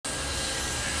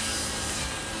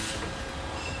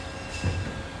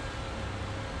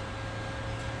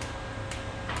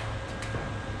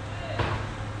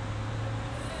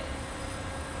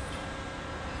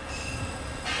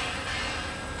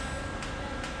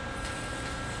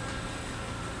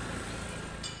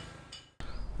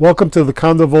Welcome to the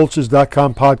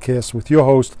CondoVultures.com podcast with your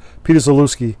host, Peter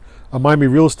Zalewski, a Miami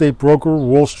real estate broker,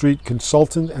 Wall Street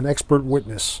consultant, and expert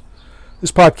witness.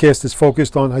 This podcast is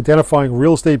focused on identifying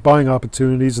real estate buying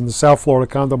opportunities in the South Florida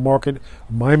condo market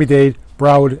of Miami-Dade,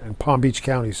 Broward, and Palm Beach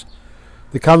counties.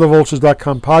 The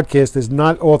CondoVultures.com podcast is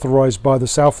not authorized by the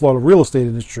South Florida real estate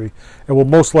industry and will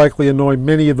most likely annoy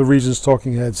many of the region's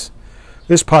talking heads.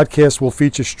 This podcast will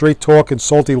feature straight talk and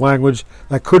salty language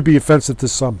that could be offensive to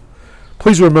some.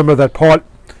 Please remember that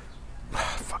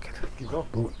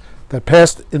that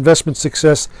past investment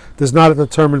success does not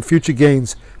determine future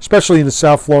gains, especially in the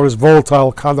South Florida's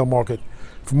volatile condo market.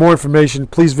 For more information,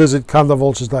 please visit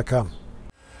CondoVultures.com.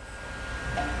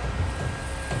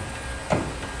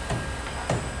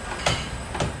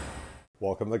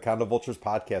 Welcome to the Condo Vultures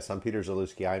podcast. I'm Peter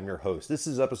Zalewski. I'm your host. This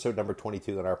is episode number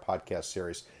 22 in our podcast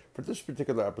series. For this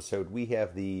particular episode, we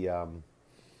have the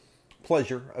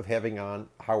pleasure of having on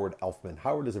Howard Elfman.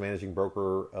 Howard is a managing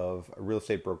broker of a real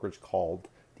estate brokerage called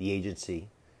The Agency,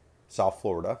 South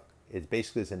Florida. It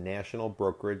basically is a national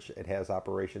brokerage. It has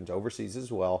operations overseas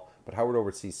as well, but Howard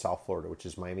oversees South Florida, which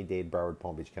is Miami-Dade, Broward,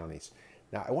 Palm Beach counties.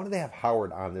 Now, I wanted to have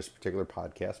Howard on this particular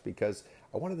podcast because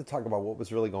I wanted to talk about what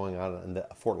was really going on in the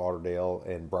Fort Lauderdale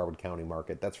and Broward County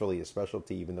market. That's really a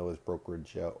specialty, even though his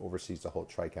brokerage oversees the whole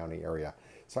Tri-County area.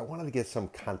 So I wanted to get some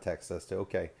context as to,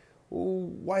 okay,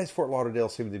 why does Fort Lauderdale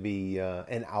seem to be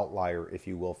an outlier, if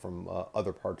you will, from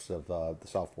other parts of the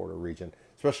South Florida region,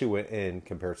 especially in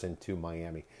comparison to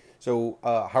Miami? So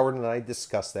Howard and I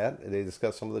discussed that. They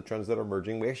discussed some of the trends that are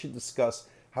emerging. We actually discussed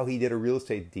how he did a real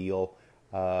estate deal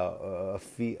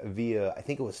via, I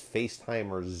think it was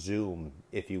FaceTime or Zoom,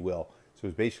 if you will.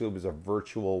 So it was a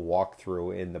virtual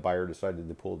walkthrough, and the buyer decided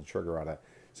to pull the trigger on it.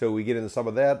 So we get into some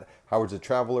of that. Howard's a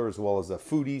traveler as well as a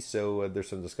foodie, so there's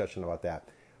some discussion about that.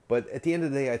 But at the end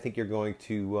of the day, I think you're going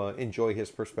to enjoy his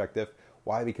perspective.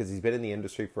 Why? Because he's been in the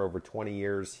industry for over 20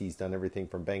 years. He's done everything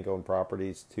from bank-owned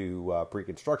properties to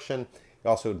pre-construction. He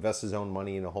also invests his own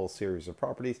money in a whole series of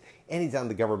properties. And he's on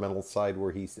the governmental side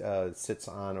where he sits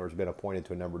on or has been appointed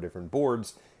to a number of different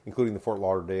boards, including the Fort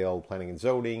Lauderdale Planning and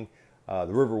Zoning, the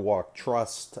Riverwalk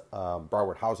Trust,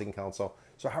 Broward Housing Council.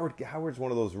 So Howard's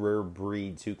one of those rare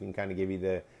breeds who can kind of give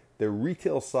you the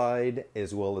retail side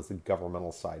as well as the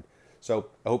governmental side. So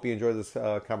I hope you enjoy this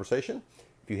conversation.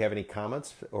 If you have any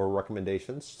comments or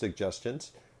recommendations,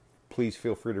 suggestions, please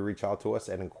feel free to reach out to us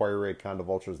at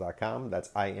inquiry@condovultures.com. That's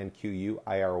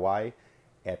INQUIRY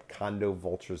at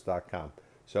condovultures.com.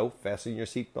 So fasten your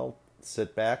seatbelt,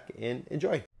 sit back, and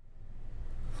enjoy.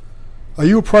 Are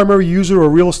you a primary user or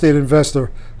real estate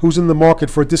investor who's in the market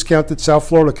for a discounted South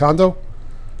Florida condo?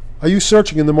 Are you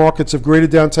searching in the markets of greater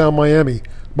downtown Miami,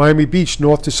 Miami Beach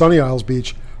north to Sunny Isles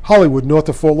Beach, Hollywood north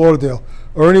of Fort Lauderdale,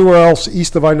 or anywhere else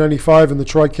east of I-95 in the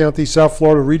Tri-County South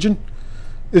Florida region?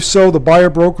 If so, the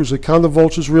buyer brokers at Condo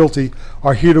Vultures Realty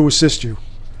are here to assist you.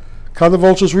 Condo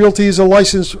Vultures Realty is a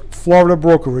licensed Florida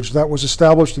brokerage that was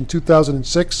established in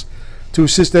 2006 to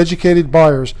assist educated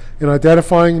buyers in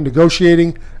identifying,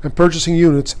 negotiating, and purchasing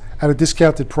units at a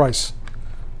discounted price.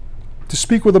 To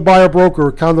speak with a buyer broker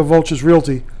at Condo Vultures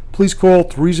Realty, please call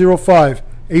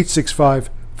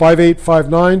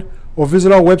 305-865-5859 or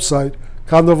visit our website,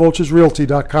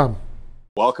 CondoVulturesRealty.com.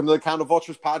 Welcome to the Condo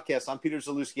Vultures podcast. I'm Peter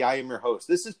Zalewski. I am your host.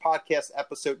 This is podcast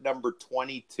episode number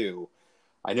 22.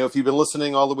 I know if you've been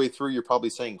listening all the way through, you're probably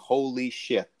saying, holy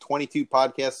shit, 22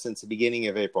 podcasts since the beginning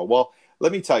of April. Well,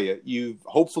 let me tell you,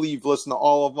 hopefully you've listened to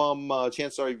all of them.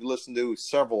 Chances are you've listened to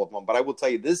several of them. But I will tell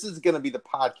you, this is going to be the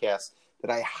podcast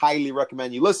that I highly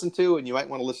recommend you listen to, and you might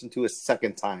want to listen to a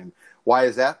second time. Why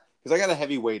is that? Because I got a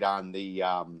heavyweight on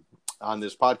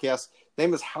this podcast. His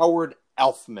name is Howard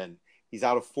Elfman. He's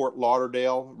out of Fort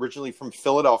Lauderdale, originally from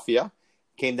Philadelphia.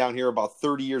 Came down here about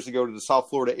 30 years ago to the South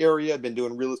Florida area. Been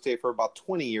doing real estate for about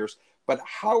 20 years. But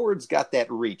Howard's got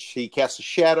that reach. He casts a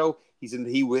shadow. He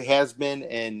has been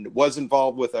and was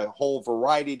involved with a whole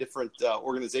variety of different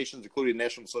organizations, including the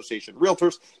National Association of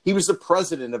Realtors. He was the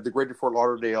president of the Greater Fort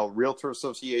Lauderdale Realtor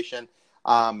Association.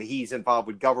 He's involved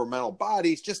with governmental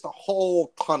bodies, just a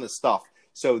whole ton of stuff.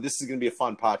 So this is going to be a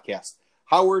fun podcast.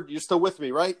 Howard, you're still with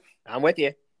me, right? I'm with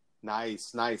you.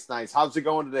 Nice. How's it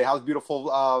going today? How's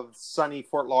beautiful, sunny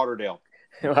Fort Lauderdale?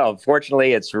 Well,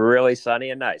 fortunately, it's really sunny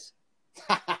and nice.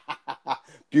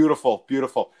 Beautiful.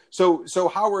 So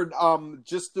Howard,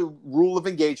 just the rule of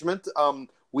engagement,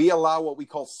 we allow what we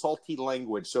call salty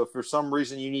language. So if for some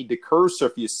reason you need to curse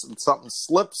or if something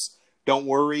slips, don't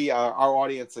worry. Our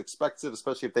audience expects it,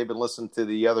 especially if they've been listening to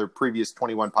the other previous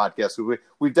 21 podcasts.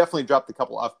 We've definitely dropped a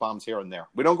couple F-bombs here and there.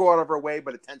 We don't go out of our way,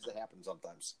 but it tends to happen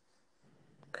sometimes.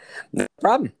 No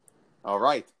problem. All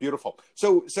right, beautiful.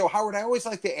 So Howard, I always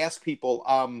like to ask people,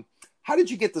 how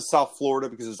did you get to South Florida?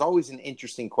 Because it's always an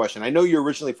interesting question. I know you're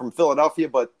originally from Philadelphia,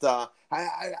 but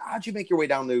how'd you make your way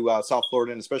down to South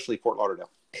Florida and especially Fort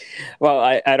Lauderdale?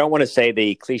 Well, I don't want to say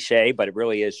the cliche, but it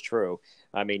really is true.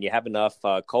 I mean, you have enough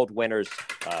cold winters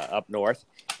up north,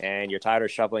 and you're tired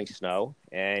of shoveling snow,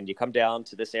 and you come down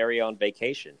to this area on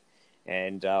vacation.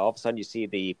 And all of a sudden, you see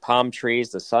the palm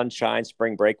trees, the sunshine.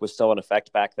 Spring break was still in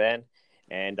effect back then.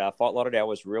 And Fort Lauderdale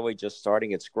was really just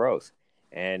starting its growth.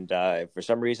 And for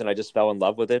some reason, I just fell in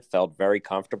love with it, felt very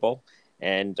comfortable.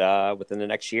 And within the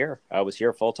next year, I was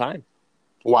here full time.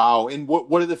 Wow. And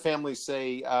what did the family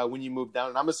say when you moved down?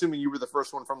 And I'm assuming you were the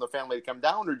first one from the family to come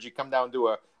down, or did you come down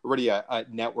to already a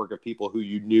network of people who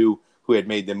you knew who had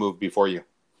made the move before you?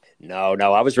 No,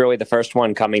 I was really the first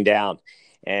one coming down.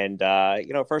 And,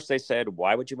 first they said,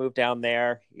 why would you move down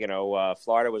there?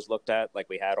 Florida was looked at like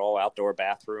we had all outdoor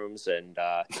bathrooms and,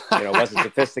 wasn't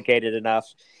sophisticated enough.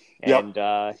 And,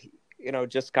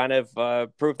 just kind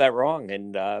of proved that wrong.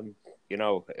 And,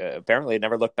 apparently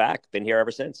never looked back. Been here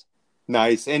ever since.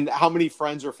 Nice. And how many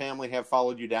friends or family have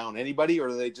followed you down? Anybody, or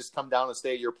do they just come down and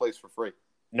stay at your place for free?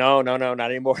 No, not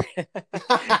anymore.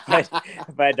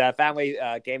 but family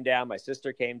came down. My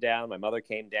sister came down. My mother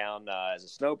came down as a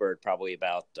snowbird probably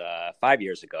about 5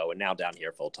 years ago, and now down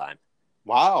here full time.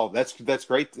 Wow, that's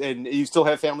great. And you still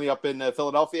have family up in the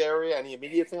Philadelphia area? Any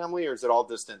immediate family, or is it all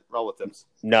distant relatives?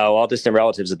 No, all distant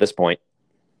relatives at this point.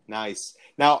 Nice.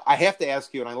 Now I have to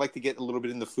ask you, and I like to get a little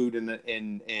bit in the food,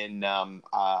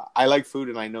 I like food,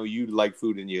 and I know you like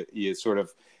food, and you sort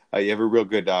of. You have a real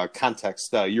good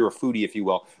context. You're a foodie, if you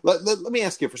will. Let me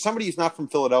ask you, for somebody who's not from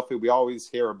Philadelphia, we always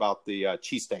hear about the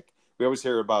cheesesteak. We always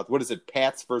hear about, what is it,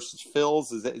 Pat's versus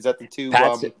Phil's? Is that the two?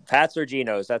 Pat's or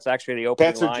Geno's. That's actually the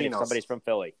opening line if somebody's from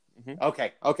Philly. Mm-hmm.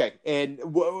 Okay. And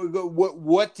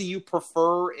what do you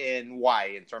prefer and why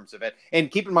in terms of it?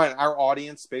 And keep in mind, our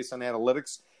audience, based on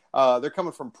analytics, they're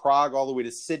coming from Prague all the way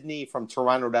to Sydney, from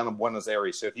Toronto down to Buenos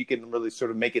Aires. So if you can really sort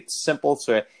of make it simple,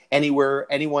 so anywhere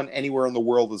in the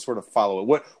world will sort of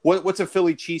follow it. What's a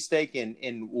Philly cheesesteak,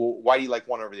 and why do you like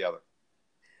one over the other?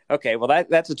 Okay, well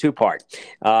that's a two-part.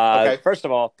 Okay. First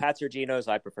of all, Pat's or Geno's,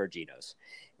 I prefer Geno's.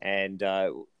 And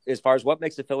as far as what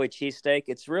makes a Philly cheesesteak,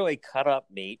 it's really cut up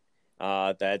meat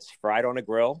that's fried on a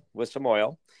grill with some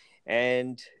oil,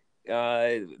 and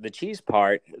the cheese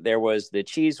part, there was the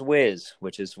Cheese Whiz,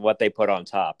 which is what they put on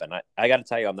top. And I got to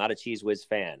tell you, I'm not a Cheese Whiz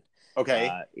fan.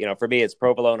 Okay. For me, it's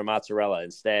provolone or mozzarella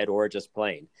instead, or just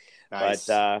plain. Nice.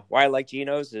 But why I like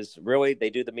Geno's is really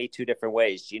they do the meat two different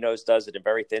ways. Geno's does it in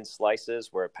very thin slices,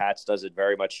 where Pat's does it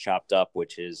very much chopped up,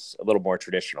 which is a little more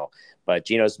traditional. But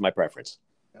Geno's is my preference.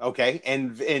 Okay,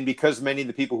 and because many of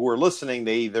the people who are listening,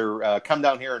 they either come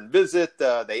down here and visit,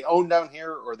 they own down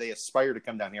here, or they aspire to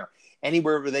come down here.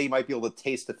 Anywhere where they might be able to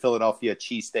taste the Philadelphia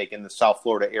cheesesteak in the South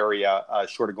Florida area,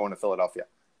 short of going to Philadelphia.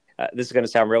 This is going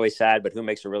to sound really sad, but who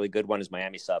makes a really good one is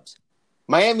Miami Subs.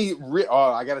 I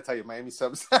got to tell you, Miami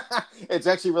Subs, it's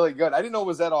actually really good. I didn't know it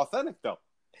was that authentic, though.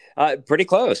 Pretty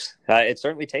close. It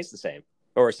certainly tastes the same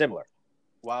or similar.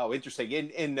 Wow,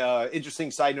 interesting. And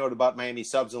interesting side note about Miami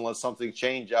Subs, unless something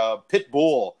changed.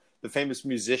 Pitbull, the famous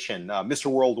musician, Mr.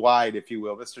 Worldwide, if you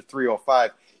will, Mr.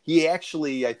 305, he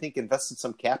actually, I think, invested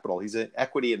some capital. He's an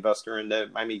equity investor in the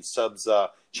Miami Subs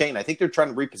chain. I think they're trying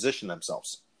to reposition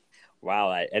themselves. Wow,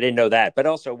 I didn't know that. But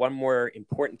also, one more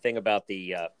important thing about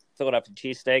the Philadelphia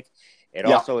cheesesteak, it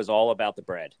also is all about the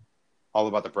bread. All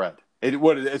about the bread.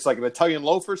 It's like an Italian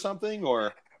loaf or something,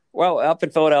 or? Well, up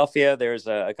in Philadelphia, there's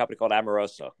a company called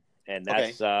Amoroso, and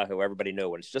that's who everybody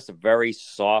knew. And it's just a very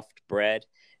soft bread,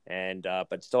 and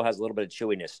but still has a little bit of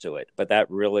chewiness to it. But that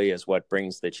really is what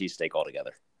brings the cheesesteak all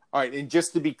together. All right, and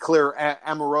just to be clear,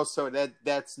 Amoroso,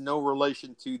 that's no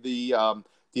relation to the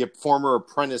former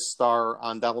Apprentice star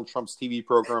on Donald Trump's TV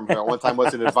program, who at one time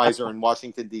was an advisor in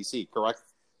Washington, D.C., correct?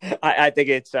 I think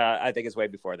it's way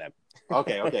before them.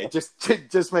 Okay.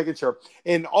 Just making sure.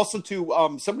 And also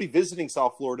to somebody visiting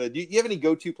South Florida, do you have any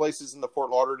go-to places in the Fort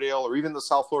Lauderdale or even the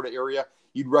South Florida area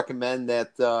you'd recommend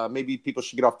that maybe people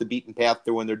should get off the beaten path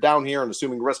to when they're down here, and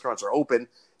assuming restaurants are open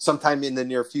sometime in the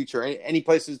near future? Any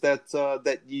places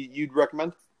that you'd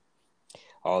recommend?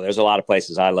 Oh, there's a lot of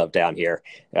places I love down here,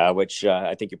 which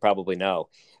I think you probably know.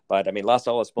 But, I mean, Las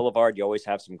Olas Boulevard, you always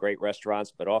have some great restaurants,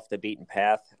 but off the beaten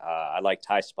path, I like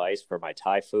Thai Spice for my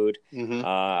Thai food. Mm-hmm.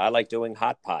 I like doing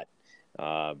hot pot,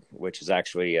 which is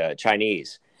actually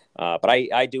Chinese. But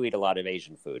I do eat a lot of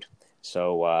Asian food.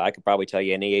 So I could probably tell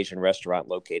you any Asian restaurant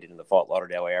located in the Fort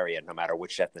Lauderdale area, no matter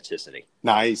which ethnicity.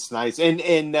 Nice.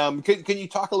 And can you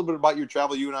talk a little bit about your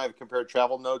travel? You and I have compared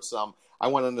travel notes. I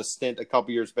went on a stint a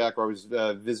couple years back where I was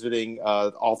visiting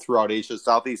all throughout Asia,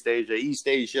 Southeast Asia, East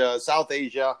Asia, South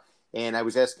Asia, and I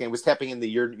was tapping into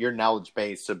your knowledge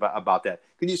base about that.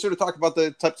 Can you sort of talk about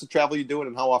the types of travel you're doing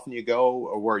and how often you go,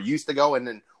 or where you used to go, and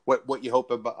then what you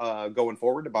hope about going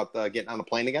forward about getting on a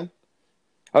plane again?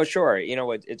 Oh, sure.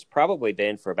 It's probably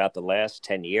been for about the last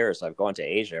 10 years. I've gone to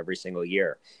Asia every single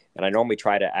year. And I normally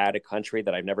try to add a country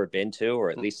that I've never been to, or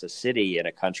at least a city in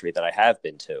a country that I have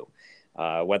been to.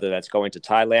 Whether that's going to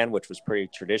Thailand, which was pretty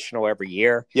traditional every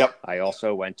year. Yep. I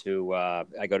also I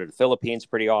go to the Philippines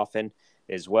pretty often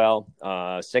as well.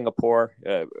 Singapore,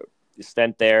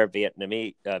 stint there,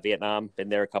 Vietnam, been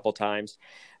there a couple times.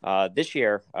 This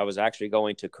year, I was actually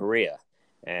going to Korea.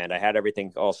 And I had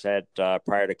everything all set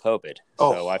prior to COVID.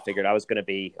 Oh. So I figured I was going to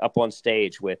be up on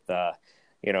stage with,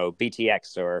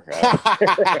 BTX or...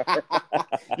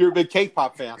 You're a big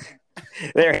K-pop fan.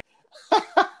 There.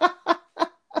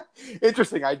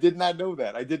 Interesting. I did not know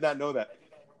that.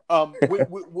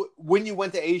 When you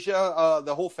went to Asia,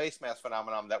 the whole face mask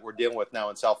phenomenon that we're dealing with now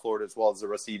in South Florida as well as the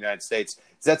rest of the United States,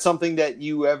 is that something that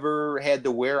you ever had to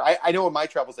wear? I know in my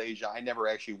travels to Asia, I never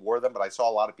actually wore them, but I saw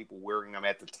a lot of people wearing them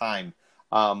at the time.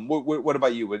 What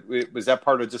about you? Was that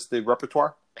part of just the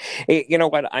repertoire? You know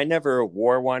what? I never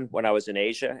wore one when I was in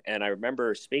Asia. And I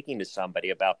remember speaking to somebody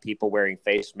about people wearing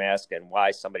face masks and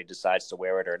why somebody decides to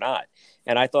wear it or not.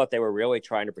 And I thought they were really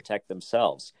trying to protect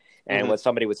themselves. And what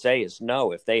somebody would say is,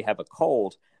 no, if they have a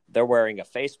cold, they're wearing a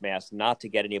face mask not to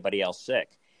get anybody else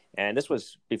sick. And this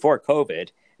was before COVID.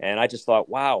 And I just thought,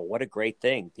 wow, what a great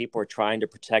thing. People are trying to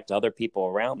protect other people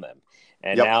around them.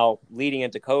 And now leading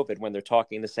into COVID, when they're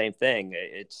talking the same thing,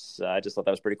 I just thought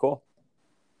that was pretty cool.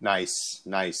 Nice.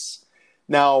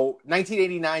 Now,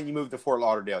 1989, you moved to Fort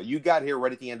Lauderdale. You got here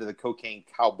right at the end of the Cocaine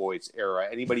Cowboys era.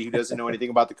 Anybody who doesn't know anything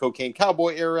about the Cocaine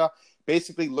Cowboy era,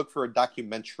 basically look for a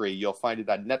documentary. You'll find it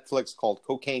on Netflix called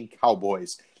Cocaine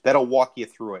Cowboys. That'll walk you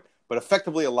through it. But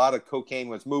effectively, a lot of cocaine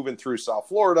was moving through South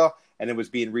Florida, and it was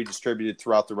being redistributed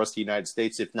throughout the rest of the United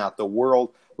States, if not the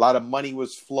world. A lot of money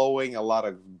was flowing, a lot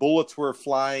of bullets were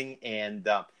flying, and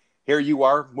here you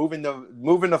are moving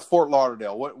to Fort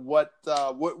Lauderdale. What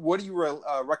do you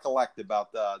recollect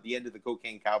about the end of the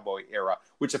Cocaine Cowboy era,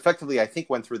 which effectively I think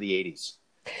went through the 80s?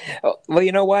 Well,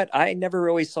 you know what? I never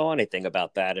really saw anything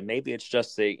about that, and maybe it's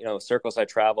just the circles I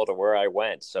traveled or where I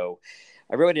went. So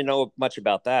I really didn't know much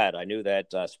about that. I knew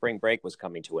that spring break was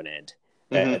coming to an end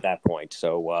at that point,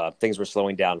 so things were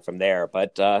slowing down from there.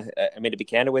 But I mean, to be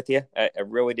candid with you, I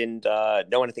really didn't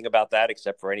know anything about that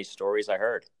except for any stories I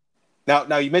heard.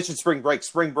 Now you mentioned spring break.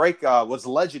 Spring break was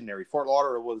legendary. Fort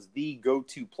Lauderdale was the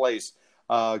go-to place.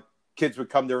 Kids would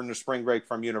come during their spring break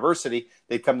from university.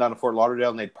 They'd come down to Fort Lauderdale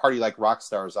and they'd party like rock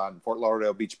stars on Fort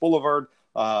Lauderdale Beach Boulevard,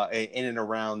 in and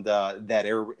around that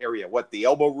area. The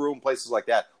Elbow Room, places like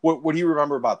that. What do you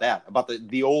remember about that? About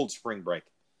the old spring break?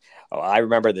 Oh, I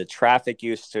remember the traffic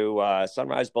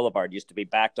Sunrise Boulevard used to be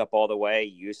backed up all the way.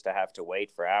 You used to have to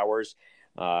wait for hours.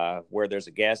 Where there's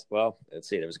a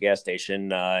there was a gas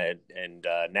station, and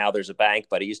now there's a bank,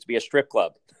 but it used to be a strip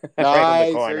club. Nice, right on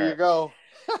the corner. There you go.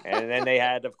 And then they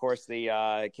had, of course,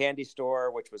 the candy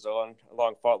store, which was along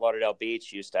Fort Lauderdale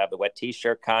Beach. You used to have the wet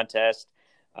T-shirt contest.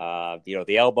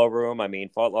 The Elbow Room. I mean,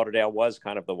 Fort Lauderdale was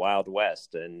kind of the Wild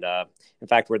West. And in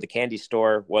fact, where the candy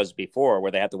store was before,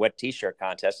 where they had the wet T-shirt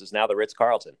contest, is now the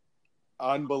Ritz-Carlton.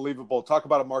 Unbelievable. Talk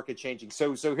about a market changing.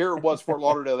 So here it was, Fort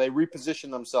Lauderdale. They repositioned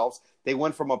themselves. They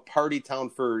went from a party town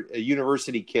for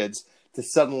university kids to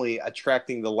suddenly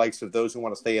attracting the likes of those who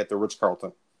want to stay at the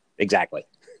Ritz-Carlton. Exactly.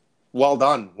 Well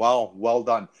done. Well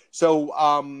done. So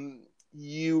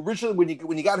you originally,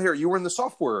 when you got here, you were in the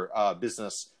software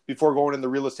business before going into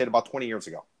real estate about 20 years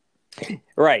ago.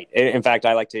 Right. In fact,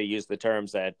 I like to use the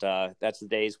terms that that's the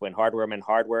days when hardware meant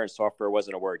hardware and software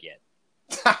wasn't a word yet.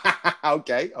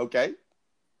 Okay.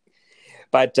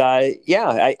 But I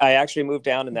actually moved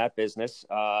down in that business.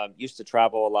 Used to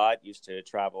travel a lot, used to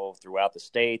travel throughout the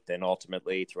state, then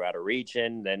ultimately throughout a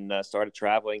region, then started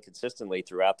traveling consistently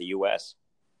throughout the U.S.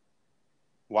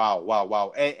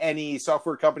 Wow. Any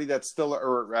software company that's still,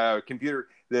 or computer,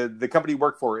 the company you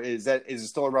work for, is it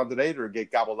still around today, or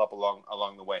get gobbled up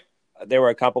along the way? There were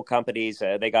a couple companies,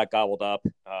 they got gobbled up.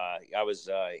 I was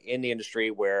in the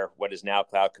industry where what is now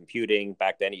cloud computing.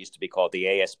 Back then it used to be called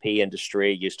the ASP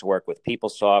industry. Used to work with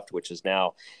PeopleSoft, which is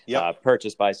now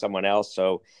purchased by someone else.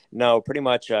 So no, pretty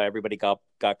much everybody got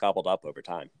gobbled up over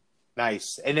time.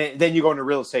 Nice. And then you go into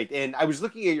real estate. And I was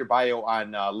looking at your bio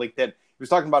on LinkedIn. He was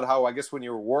talking about how, I guess, when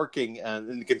you were working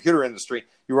in the computer industry,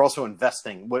 you were also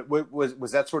investing. What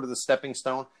was that sort of the stepping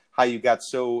stone? How you got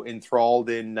so enthralled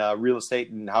in real estate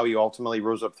and how you ultimately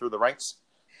rose up through the ranks?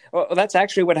 Well, that's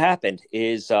actually what happened.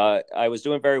 Is I was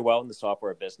doing very well in the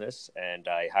software business, and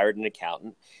I hired an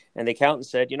accountant. And the accountant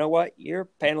said, "You know what? You're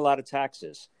paying a lot of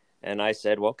taxes." And I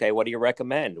said, "Well, okay. What do you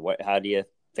recommend? How do you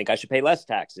think I should pay less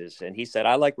taxes?" And he said,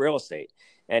 "I like real estate."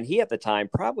 And he at the time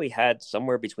probably had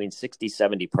somewhere between 60,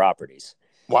 70 properties.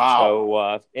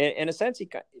 Wow. So in a sense, he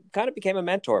kind of became a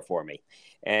mentor for me.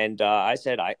 And I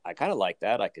said, I kind of like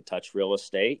that. I could touch real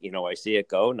estate. I see it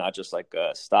go, not just like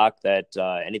a stock that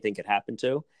anything could happen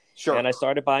to. Sure. And I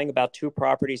started buying about 2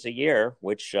 properties a year,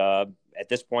 which at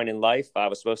this point in life, I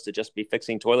was supposed to just be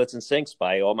fixing toilets and sinks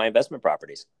by all my investment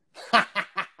properties. Can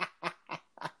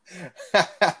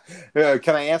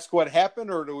I ask what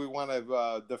happened, or do we want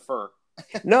to defer?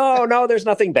 No, there's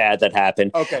nothing bad that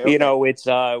happened. Okay. It's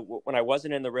when I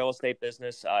wasn't in the real estate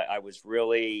business, I was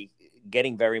really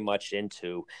getting very much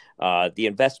into the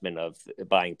investment of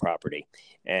buying property.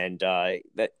 And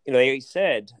that, they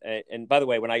said, and by the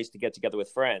way, when I used to get together with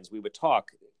friends, we would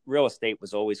talk. Real estate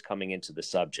was always coming into the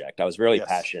subject. I was really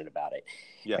passionate about it.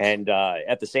 Yes. And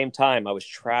at the same time, I was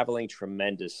traveling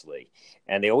tremendously.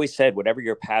 And they always said, whatever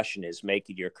your passion is, make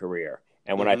it your career.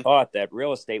 And when I thought that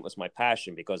real estate was my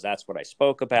passion, because that's what I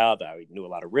spoke about, I knew a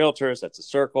lot of realtors, that's the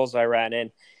circles I ran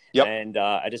in. Yep. And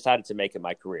I decided to make it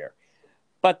my career.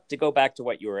 But to go back to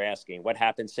what you were asking, what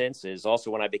happened since is also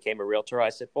when I became a realtor, I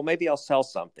said, well, maybe I'll sell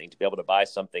something to be able to buy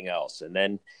something else. And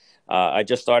then I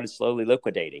just started slowly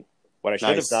liquidating. What I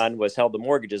should have done was held the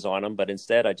mortgages on them, but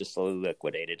instead I just slowly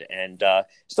liquidated, and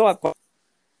still have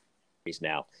properties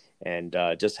now, and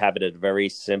just have it at a very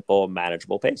simple,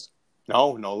 manageable pace.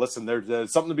 No, listen,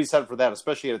 there's something to be said for that,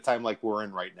 especially at a time like we're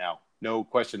in right now. No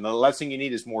question. The last thing you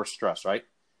need is more stress, right?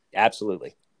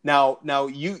 Absolutely. Now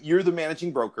you're the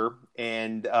managing broker,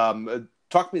 and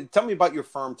tell me about your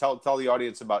firm. Tell the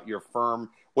audience about your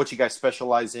firm, what you guys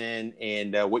specialize in,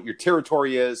 and what your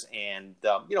territory is, and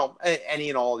any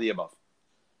and all of the above.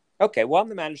 Okay, well, I'm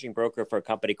the managing broker for a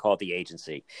company called The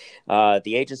Agency.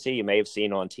 The Agency, you may have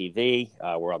seen on TV.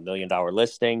 We're a $1 million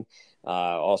listing.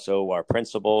 Also, our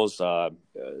principals,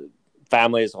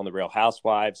 families on The Real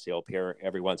Housewives. You'll appear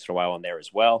every once in a while on there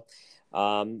as well.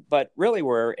 But really,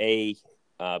 we're a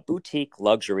boutique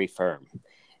luxury firm.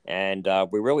 And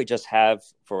we really just have,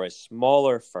 for a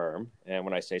smaller firm, and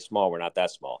when I say small, we're not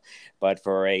that small, but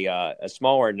for a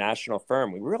smaller national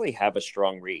firm, we really have a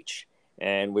strong reach.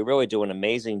 And we really do an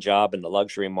amazing job in the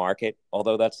luxury market,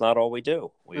 although that's not all we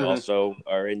do. We also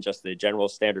are in just the general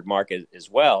standard market as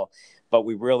well, but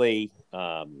we really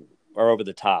are over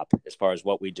the top as far as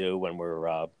what we do when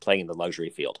we're playing in the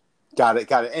luxury field. Got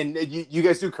it. And you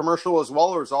guys do commercial as well,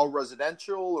 or is it all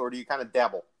residential, or do you kind of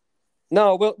dabble?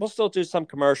 No, we'll still do some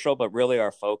commercial, but really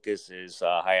our focus is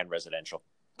high-end residential.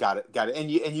 Got it.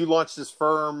 And you launched this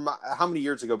firm how many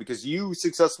years ago? Because you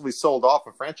successfully sold off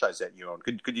a franchise that you own.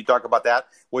 Could you talk about that,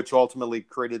 which ultimately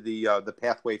created the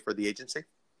pathway for the agency?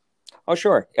 Oh,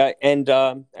 sure. And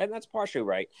that's partially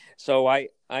right. So I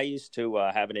used to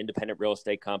have an independent real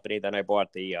estate company. Then I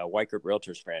bought the Weichert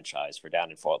Realtors franchise for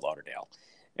down in Fort Lauderdale.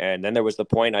 And then there was the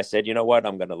point I said, you know what,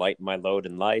 I'm going to lighten my load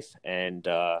in life, and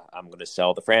I'm going to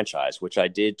sell the franchise, which I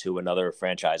did to another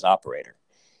franchise operator.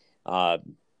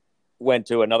 Went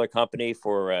to another company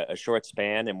for a short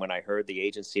span, and when I heard the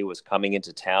agency was coming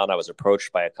into town, I was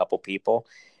approached by a couple people,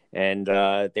 and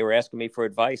they were asking me for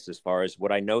advice as far as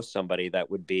would I know somebody that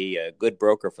would be a good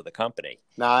broker for the company.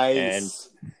 Nice.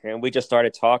 And we just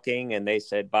started talking, and they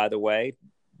said, by the way,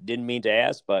 didn't mean to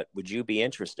ask, but would you be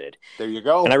interested? There you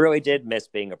go. And I really did miss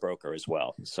being a broker as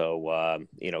well. So,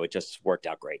 it just worked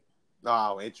out great.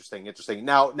 Oh, interesting.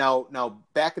 Now,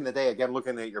 back in the day, again,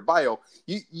 looking at your bio,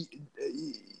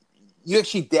 you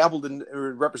actually dabbled in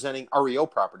representing REO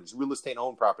properties, real estate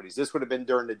owned properties. This would have been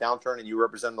during the downturn, and you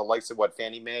represent the likes of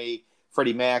Fannie Mae,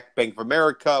 Freddie Mac, Bank of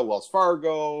America, Wells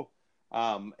Fargo,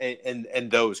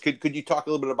 and those. Could you talk a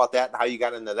little bit about that and how you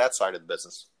got into that side of the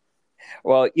business?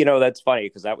 Well, that's funny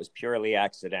because that was purely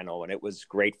accidental, and it was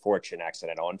great fortune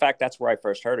accidental. In fact, that's where I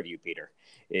first heard of you, Peter,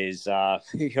 is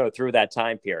through that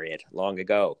time period long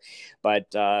ago.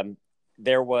 But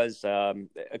there was a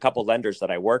couple lenders that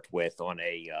I worked with on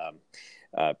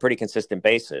a pretty consistent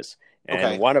basis.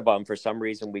 And one of them, for some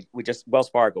reason, we just Wells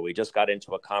Fargo, we just got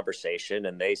into a conversation,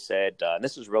 and they said, and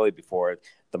this was really before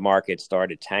the market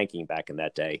started tanking back in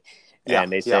that day.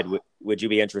 And they said, would you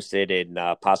be interested in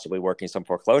possibly working some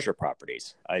foreclosure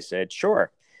properties? I said,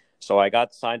 sure. So I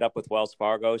got signed up with Wells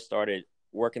Fargo, started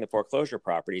working the foreclosure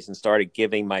properties, and started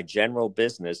giving my general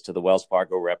business to the Wells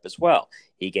Fargo rep as well.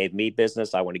 He gave me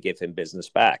business. I want to give him business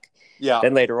back. Yeah.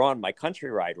 Then later on, my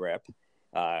Countrywide rep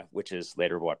which is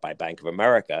later bought by Bank of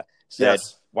America, said,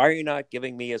 Yes. "Why are you not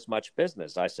giving me as much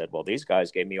business?" I said, "Well, these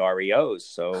guys gave me REOs,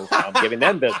 so I'm giving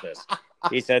them business."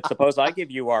 He said, "Suppose I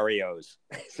give you REOs."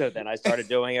 So then I started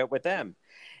doing it with them.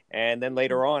 And then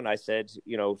later on, I said,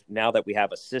 now that we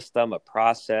have a system, a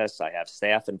process, I have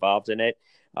staff involved in it,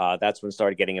 that's when I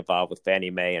started getting involved with Fannie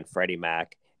Mae and Freddie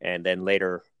Mac. And then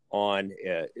later on,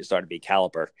 it started to be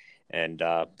Caliber. And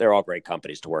they're all great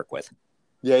companies to work with.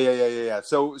 Yeah.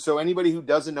 So anybody who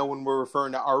doesn't know, when we're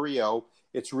referring to REO,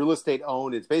 it's real estate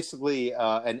owned. It's basically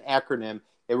an acronym.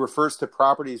 It refers to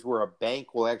properties where a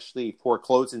bank will actually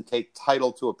foreclose and take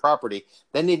title to a property.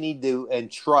 Then they need to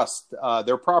entrust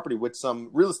their property with some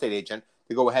real estate agent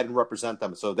to go ahead and represent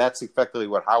them. So that's effectively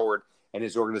what Howard and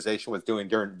his organization was doing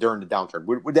during the downturn.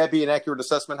 Would that be an accurate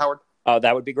assessment, Howard?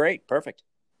 That would be great. Perfect.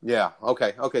 Yeah.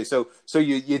 Okay. So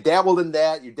you dabbled in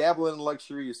that. You dabbled in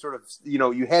luxury. You sort of,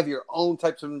 you have your own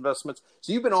types of investments.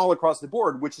 So you've been all across the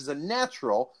board, which is a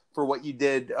natural for what you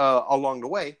did along the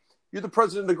way. You're the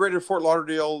president of the Greater Fort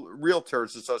Lauderdale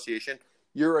Realtors Association.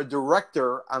 You're a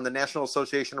director on the National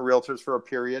Association of Realtors for a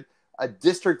period, a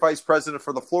district vice president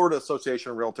for the Florida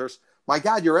Association of Realtors. My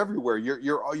God, you're everywhere.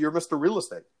 You're Mr. Real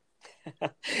Estate.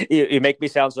 You make me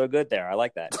sound so good there. I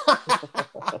like that.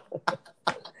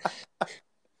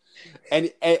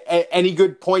 Any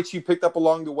good points you picked up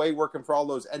along the way working for all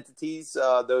those entities,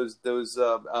 those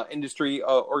industry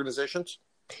organizations?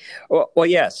 Well,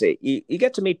 yes. You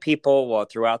get to meet people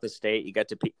throughout the state. You get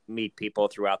to meet people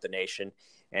throughout the nation.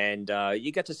 And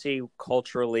you get to see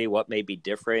culturally what may be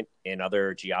different in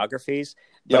other geographies.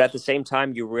 But at the same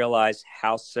time, you realize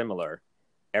how similar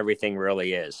everything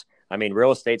really is. I mean,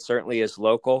 real estate certainly is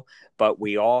local, but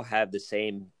we all have the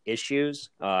same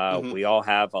issues. We all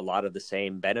have a lot of the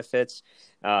same benefits.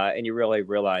 And you really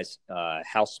realize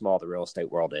how small the real estate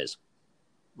world is.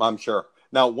 I'm sure.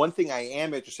 Now, one thing I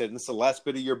am interested in, this is the last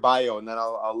bit of your bio, and then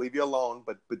I'll leave you alone,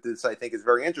 but this I think is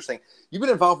very interesting. You've been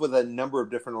involved with a number of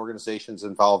different organizations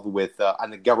involved with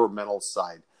on the governmental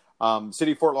side.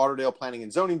 City of Fort Lauderdale Planning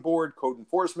and Zoning Board, Code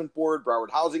Enforcement Board,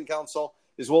 Broward Housing Council,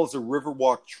 as well as the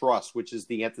Riverwalk Trust, which is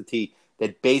the entity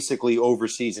that basically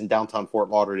oversees in downtown Fort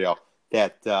Lauderdale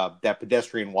that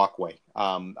pedestrian walkway.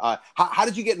 How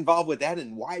did you get involved with that,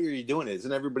 and why are you doing it?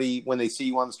 Isn't everybody, when they see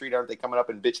you on the street, aren't they coming up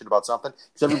and bitching about something?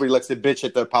 Because everybody likes to bitch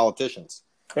at the politicians.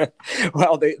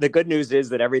 Well, the good news is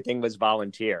that everything was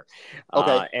volunteer,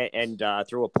 and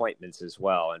through appointments as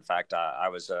well. In fact, I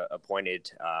was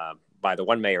appointed by the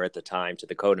one mayor at the time to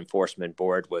the Code Enforcement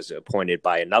Board, was appointed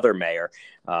by another mayor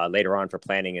later on for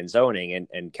Planning and Zoning,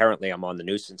 and currently I'm on the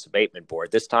Nuisance Abatement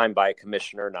Board, this time by a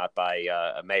commissioner, not by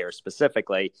a mayor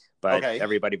specifically, but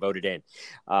everybody voted in,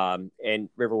 and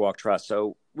Riverwalk Trust.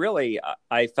 So really,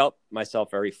 I felt myself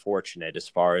very fortunate as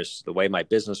far as the way my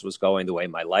business was going, the way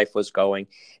my life was going.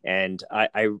 And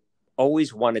I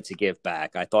always wanted to give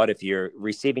back. I thought if you're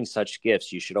receiving such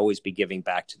gifts, you should always be giving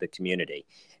back to the community.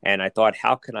 And I thought,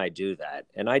 how can I do that?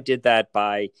 And I did that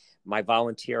by my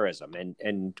volunteerism.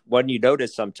 And what you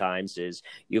notice sometimes is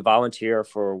you volunteer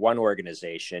for one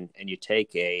organization and you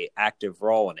take a active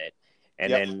role in it.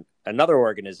 And then another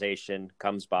organization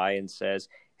comes by and says,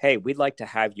 hey, we'd like to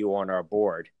have you on our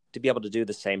board to be able to do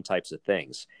the same types of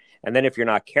things. And then if you're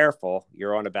not careful,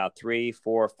 you're on about 3,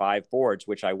 4, 5 boards,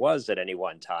 which I was at any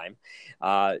one time,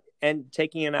 and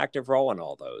taking an active role in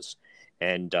all those.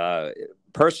 And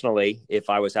personally, if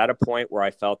I was at a point where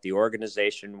I felt the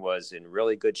organization was in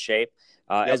really good shape,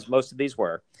 as most of these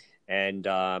were, and,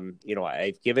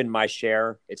 I've given my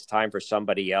share, it's time for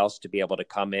somebody else to be able to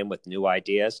come in with new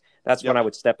ideas. That's when I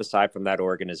would step aside from that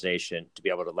organization to be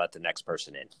able to let the next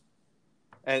person in.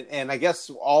 And I guess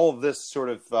all of this sort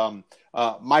of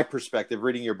my perspective,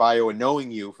 reading your bio and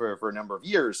knowing you for a number of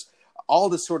years, all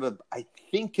this sort of, I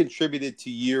think, contributed to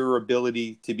your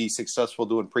ability to be successful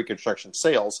doing pre-construction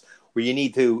sales, where you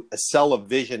need to sell a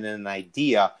vision and an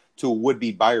idea to a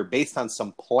would-be buyer based on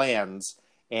some plans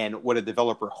and what a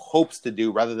developer hopes to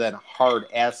do, rather than a hard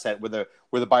asset where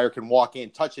the buyer can walk in,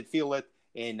 touch it, feel it,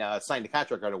 and sign the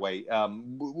contract right away.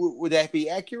 Would that be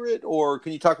accurate? Or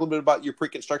can you talk a little bit about your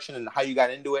pre-construction and how you got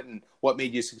into it and what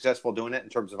made you successful doing it in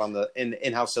terms of on the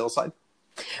in-house sales side?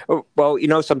 Well,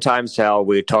 sometimes, Hal,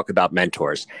 we talk about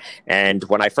mentors. And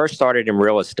when I first started in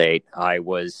real estate, I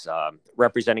was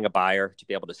representing a buyer to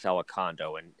be able to sell a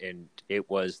condo. And it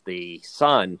was the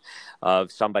son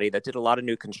of somebody that did a lot of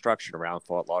new construction around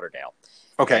Fort Lauderdale.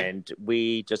 Okay. And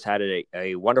we just had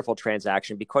a wonderful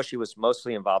transaction because she was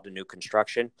mostly involved in new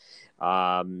construction.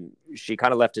 She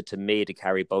kind of left it to me to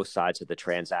carry both sides of the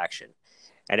transaction.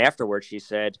 And afterwards, she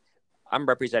said, I'm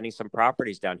representing some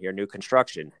properties down here, new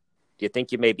construction. Do you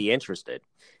think you may be interested?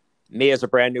 Me as a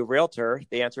brand new realtor,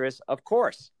 the answer is, of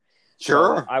course.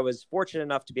 Sure. So I was fortunate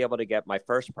enough to be able to get my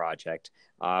first project,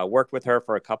 worked with her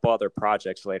for a couple other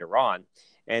projects later on,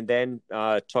 and then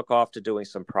took off to doing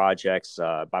some projects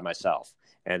by myself.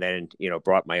 And then,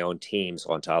 brought my own teams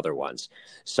onto other ones.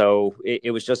 So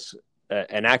it was just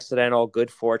an accidental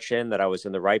good fortune that I was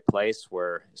in the right place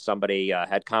where somebody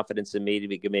had confidence in me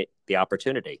to give me the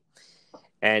opportunity.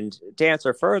 And to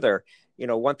answer further,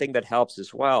 one thing that helps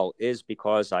as well is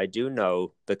because I do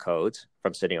know the codes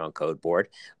from sitting on code board.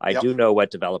 I do know what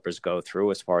developers go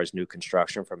through as far as new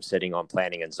construction from sitting on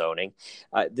planning and zoning.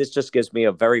 This just gives me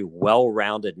a very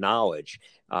well-rounded knowledge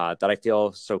that I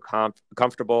feel so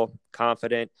comfortable,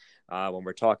 confident when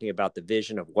we're talking about the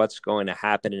vision of what's going to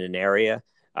happen in an area.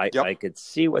 I could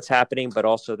see what's happening, but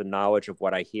also the knowledge of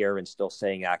what I hear and still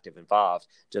staying active involved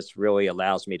just really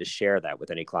allows me to share that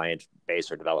with any client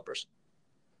base or developers.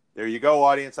 There you go,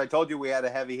 audience. I told you we had a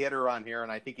heavy hitter on here,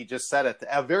 and I think he just said it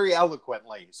very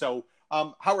eloquently. So,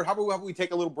 Howard, how about we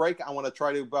take a little break? I want to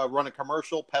try to run a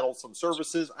commercial, peddle some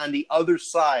services. On the other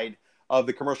side of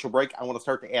the commercial break, I want to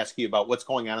start to ask you about what's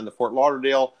going on in the Fort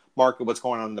Lauderdale market, what's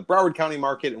going on in the Broward County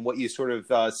market, and what you sort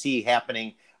of see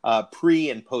happening pre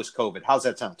and post-COVID. How's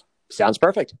that sound? Sounds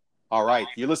perfect. All right.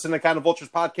 You're listening to Kind of Vultures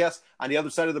podcast. On the other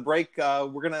side of the break, we're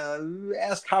going to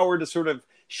ask Howard to sort of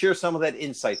share some of that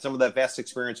insight, some of that vast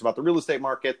experience about the real estate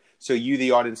market so you,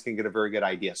 the audience, can get a very good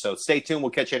idea. So stay tuned. We'll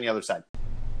catch you on the other side.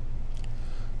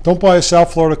 Don't buy a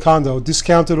South Florida condo,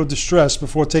 discounted or distressed,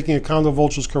 before taking a Condo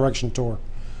Vultures correction tour.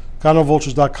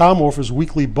 CondoVultures.com offers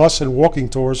weekly bus and walking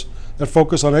tours that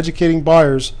focus on educating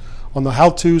buyers on the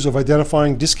how-tos of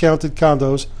identifying discounted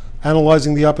condos,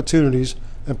 analyzing the opportunities,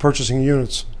 and purchasing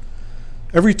units.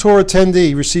 Every tour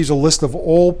attendee receives a list of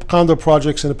all condo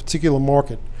projects in a particular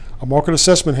market, a market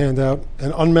assessment handout,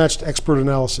 and unmatched expert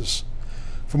analysis.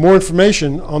 For more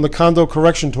information on the condo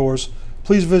correction tours,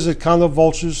 please visit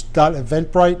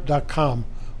condovultures.eventbrite.com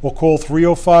or call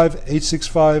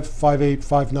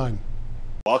 305-865-5859.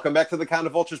 Welcome back to the Kind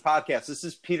of Vultures podcast. This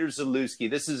is Peter Zalewski.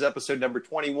 This is episode number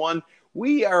 21.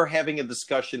 We are having a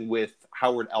discussion with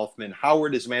Howard Elfman.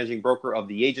 Howard is managing broker of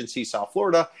the agency South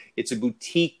Florida. It's a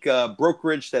boutique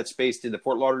brokerage that's based in the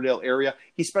Fort Lauderdale area.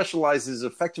 He specializes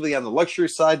effectively on the luxury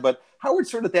side, but Howard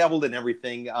sort of dabbled in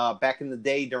everything. Back in the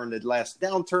day during the last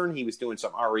downturn, he was doing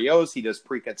some REOs. He does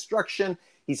pre-construction.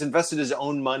 He's invested his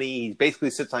own money. He basically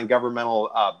sits on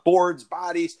governmental boards,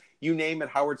 bodies, you name it.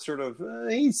 Howard sort of,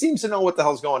 he seems to know what the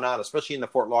hell's going on, especially in the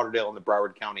Fort Lauderdale and the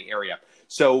Broward County area.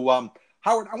 So,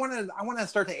 Howard, I want to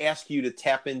start to ask you to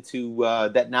tap into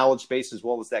that knowledge base as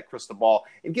well as that crystal ball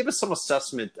and give us some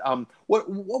assessment. What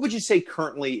would you say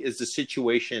currently is the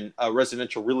situation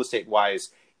residential real estate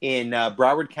wise in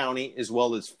Broward County as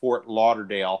well as Fort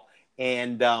Lauderdale?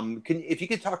 And if you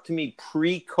could talk to me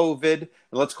pre-COVID, and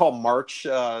let's call March,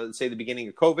 say the beginning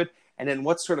of COVID, and then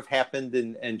what sort of happened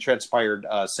and transpired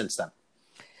since then?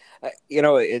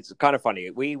 It's kind of funny.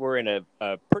 We were in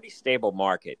a pretty stable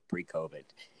market pre-COVID.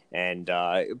 And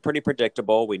pretty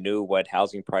predictable. We knew what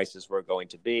housing prices were going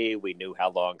to be. We knew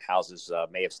how long houses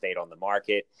may have stayed on the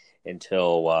market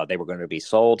until they were going to be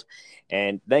sold.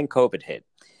 And then COVID hit.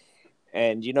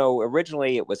 And,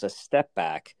 originally it was a step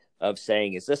back of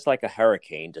saying, is this like a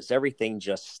hurricane? Does everything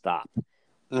just stop?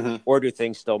 Mm-hmm. Or do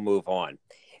things still move on?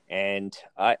 And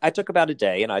I took about a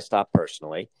day and I stopped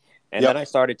personally. And then I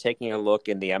started taking a look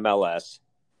in the MLS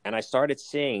and I started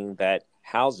seeing that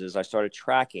houses, I started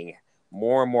tracking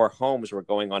more and more homes were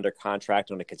going under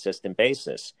contract on a consistent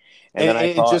basis. And then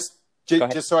I thought,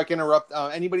 just so I can interrupt,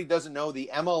 anybody doesn't know, the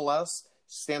MLS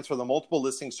stands for the Multiple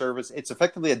Listing Service. It's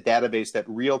effectively a database that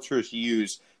realtors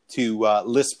use to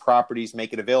list properties,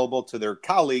 make it available to their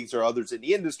colleagues or others in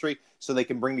the industry so they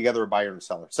can bring together a buyer and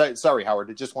seller. Sorry, Howard,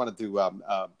 I just wanted to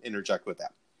interject with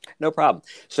that. No problem.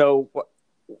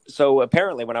 So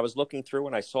apparently when I was looking through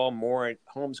and I saw more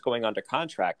homes going under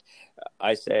contract,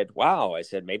 I said, wow,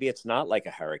 maybe it's not like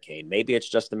a hurricane. Maybe it's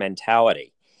just a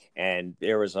mentality. And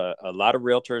there was a lot of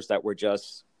realtors that were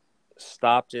just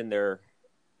stopped in their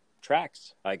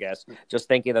tracks, I guess, just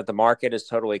thinking that the market has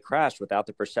totally crashed without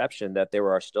the perception that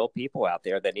there are still people out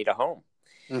there that need a home.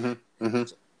 Mm-hmm. Mm-hmm.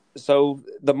 So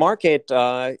the market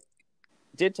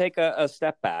did take a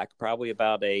step back, probably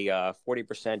about a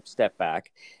 40% step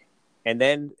back. And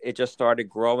then it just started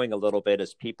growing a little bit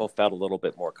as people felt a little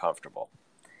bit more comfortable.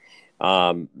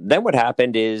 Then what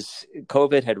happened is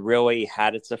COVID had really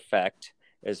had its effect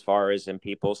as far as in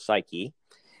people's psyche.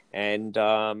 And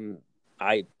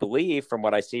I believe from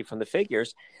what I see from the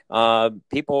figures,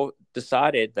 people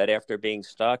decided that after being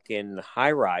stuck in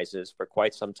high rises for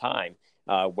quite some time,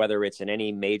 whether it's in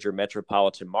any major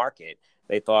metropolitan market,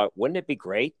 they thought, wouldn't it be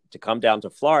great to come down to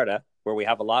Florida where we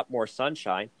have a lot more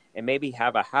sunshine and maybe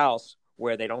have a house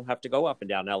where they don't have to go up and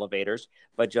down elevators,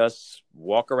 but just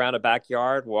walk around a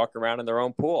backyard, walk around in their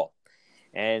own pool.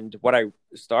 And what I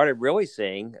started really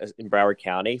seeing in Broward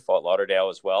County, Fort Lauderdale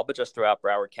as well, but just throughout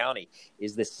Broward County,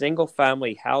 is the single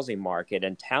family housing market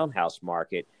and townhouse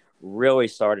market really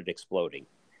started exploding.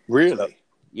 Really? So,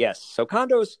 yes. So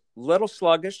condos, little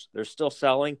sluggish. They're still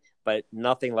selling, but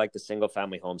nothing like the single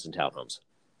family homes and townhomes.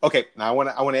 Okay. Now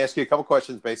I want to ask you a couple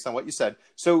questions based on what you said.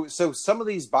 So some of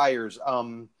these buyers,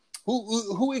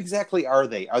 who exactly are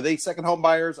they? Are they second home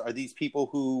buyers? Are these people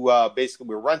who basically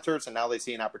were renters and now they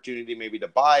see an opportunity maybe to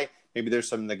buy? Maybe there's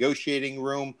some negotiating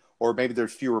room, or maybe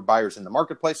there's fewer buyers in the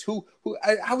marketplace.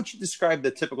 How would you describe the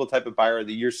typical type of buyer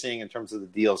that you're seeing in terms of the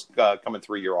deals coming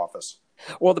through your office?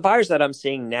 Well, the buyers that I'm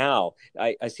seeing now,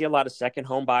 I see a lot of second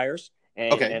home buyers.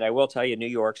 And, Okay. and I will tell you, New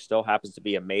York still happens to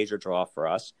be a major draw for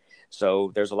us.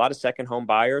 So there's a lot of second home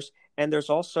buyers, and there's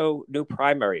also new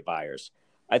primary buyers.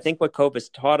 I think what COVID's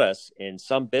taught us in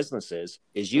some businesses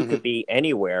is you could be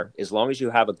anywhere as long as you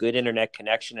have a good internet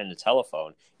connection and a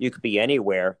telephone. You could be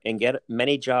anywhere and get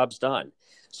many jobs done.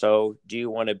 So do you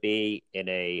want to be in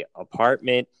a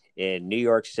apartment in New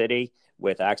York City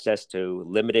with access to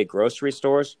limited grocery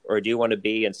stores, or do you want to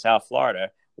be in South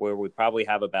Florida where we probably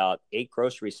have about 8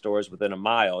 grocery stores within a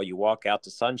mile? You walk out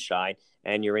to sunshine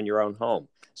and you're in your own home.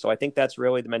 So I think that's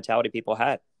really the mentality people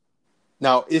had.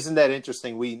 Now, isn't that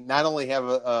interesting? We not only have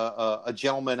a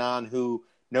gentleman on who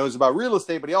knows about real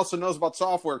estate, but he also knows about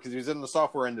software because he was in the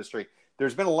software industry.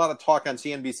 There's been a lot of talk on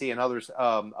CNBC and others,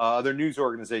 other news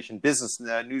organizations, business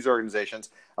news organizations,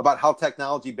 about how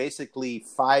technology, basically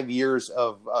 5 years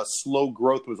of slow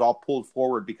growth, was all pulled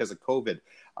forward because of COVID.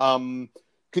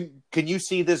 Can you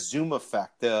see this Zoom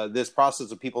effect, this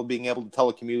process of people being able to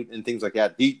telecommute and things like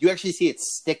that? Do you actually see it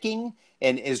sticking?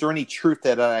 And is there any truth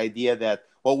to that idea that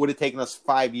what would have taken us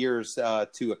 5 years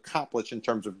to accomplish in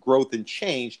terms of growth and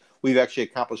change, we've actually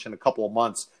accomplished in a couple of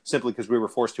months simply because we were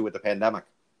forced to with the pandemic,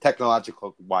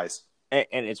 technological wise?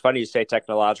 And it's funny you say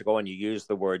technological and you use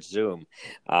the word Zoom,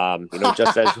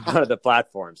 just as one of the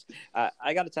platforms.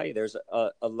 I got to tell you, there's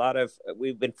a lot of,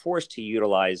 we've been forced to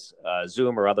utilize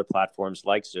Zoom or other platforms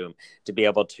like Zoom to be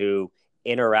able to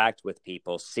interact with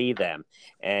people, see them.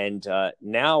 And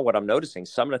now what I'm noticing,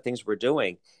 some of the things we're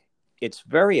doing, it's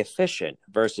very efficient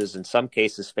versus in some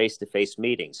cases face-to-face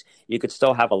meetings. You could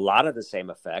still have a lot of the same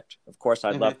effect. Of course,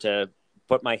 I'd love to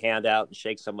put my hand out and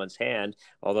shake someone's hand,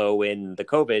 although in the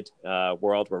COVID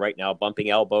world, we're right now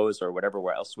bumping elbows or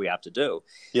whatever else we have to do.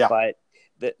 Yeah. But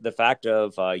the fact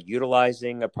of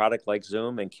utilizing a product like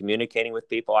Zoom and communicating with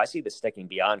people, I see this sticking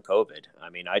beyond COVID. I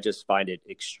mean, I just find it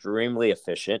extremely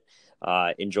efficient,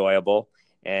 enjoyable,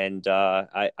 and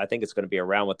I think it's going to be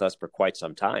around with us for quite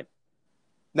some time.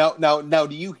 Now,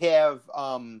 do you have?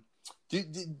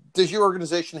 Does your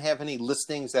organization have any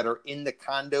listings that are in the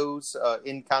condos,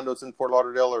 in Fort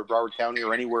Lauderdale or Broward County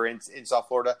or anywhere in South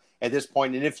Florida at this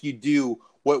point? And if you do,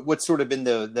 what's sort of been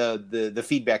the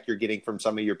feedback you're getting from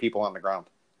some of your people on the ground?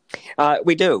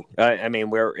 We do. I mean,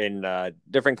 we're in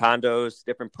different condos,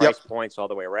 different price points all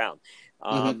the way around.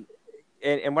 And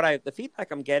the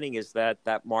feedback I'm getting is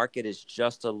that market is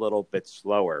just a little bit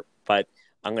slower. But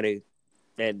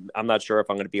and I'm not sure if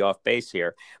I'm going to be off base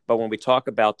here, but when we talk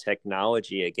about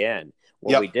technology again,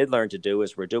 what we did learn to do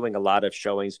is we're doing a lot of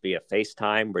showings via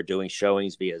FaceTime. We're doing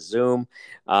showings via Zoom.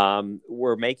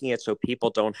 We're making it so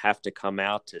people don't have to come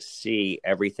out to see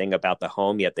everything about the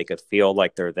home, yet they could feel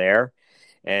like they're there.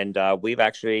 And we've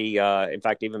actually, in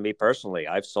fact, even me personally,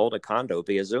 I've sold a condo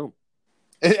via Zoom.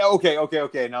 Okay.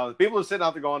 Now, people are sitting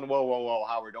out there going, whoa,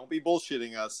 Howard, don't be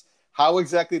bullshitting us. How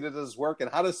exactly does this work?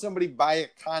 And how does somebody buy a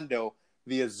condo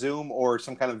via Zoom or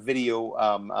some kind of video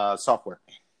software?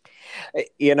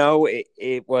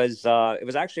 It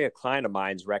was actually a client of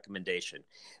mine's recommendation.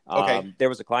 There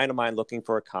was a client of mine looking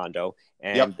for a condo,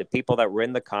 and the people that were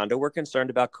in the condo were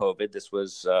concerned about COVID. This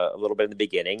was a little bit in the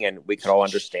beginning, and we could all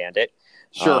understand it.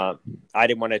 Sure. I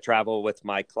didn't want to travel with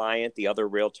my client. The other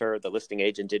realtor, the listing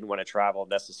agent, didn't want to travel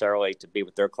necessarily to be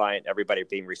with their client, everybody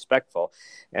being respectful.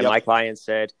 And my client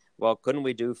said, well, couldn't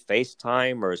we do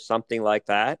FaceTime or something like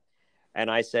that? And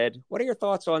I said, what are your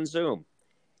thoughts on Zoom?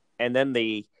 And then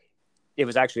it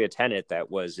was actually a tenant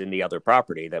that was in the other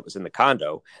property that was in the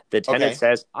condo. The tenant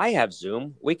says, I have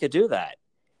Zoom. We could do that.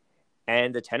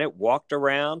 And the tenant walked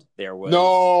around. There was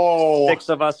 6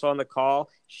 of us on the call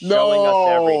showing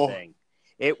us everything.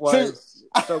 It was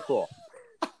so cool.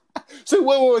 So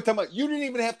wait, time out. You didn't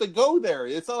even have to go there.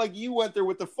 It's not like you went there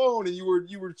with the phone and you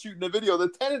were shooting a video. The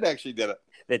tenant actually did it.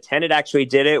 The tenant actually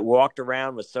did it, walked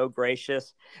around, was so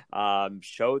gracious,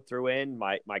 showed through in.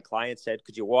 My client said,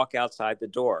 could you walk outside the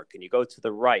door? Can you go to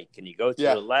the right? Can you go to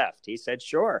the left? He said,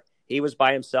 sure. He was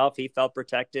by himself. He felt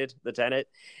protected, the tenant,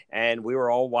 and we were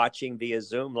all watching via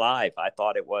Zoom live. I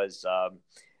thought it was,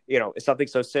 something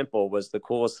so simple was the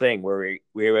coolest thing, where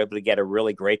we were able to get a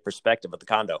really great perspective of the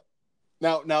condo.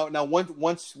 Now,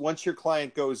 once your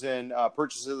client goes in,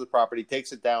 purchases the property,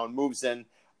 takes it down, moves in,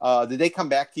 did they come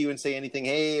back to you and say anything?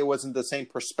 Hey, it wasn't the same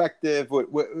perspective.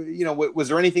 Was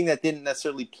there anything that didn't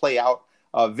necessarily play out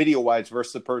video-wise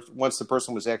versus once the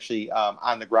person was actually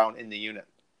on the ground in the unit?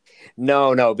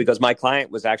 No, because my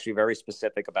client was actually very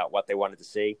specific about what they wanted to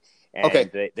see. And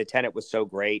the tenant was so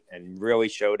great and really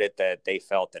showed it that they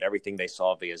felt that everything they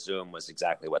saw via Zoom was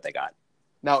exactly what they got.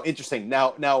 Now, interesting.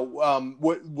 Now,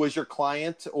 what was your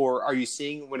client, or are you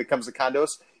seeing when it comes to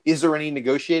condos? Is there any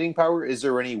negotiating power? Is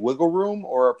there any wiggle room,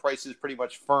 or are prices pretty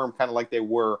much firm, kind of like they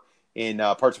were in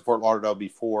parts of Fort Lauderdale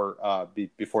before the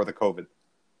COVID?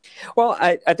 Well,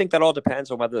 I think that all depends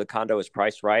on whether the condo is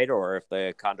priced right or if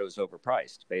the condo is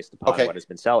overpriced based upon what has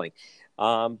been selling.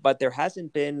 But there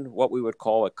hasn't been what we would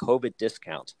call a COVID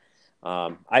discount.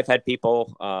 I've had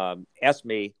people ask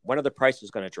me, when are the prices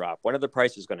going to drop? When are the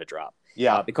prices going to drop?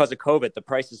 Yeah. Because of COVID, the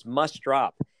prices must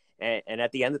drop. And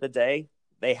at the end of the day,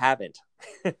 they haven't.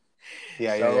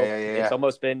 Yeah. It's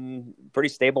almost been a pretty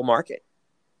stable market.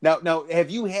 Now, have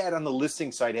you had on the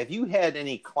listing side, have you had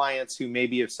any clients who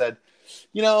maybe have said,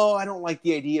 I don't like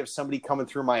the idea of somebody coming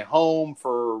through my home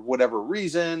for whatever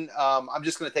reason. I'm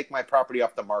just going to take my property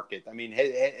off the market. I mean,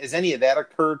 has any of that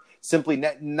occurred simply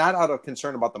not out of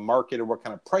concern about the market or what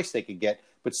kind of price they could get,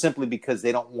 but simply because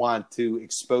they don't want to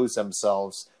expose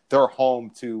themselves, their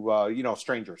home to,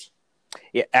 strangers?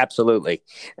 Yeah, absolutely.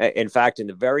 In fact,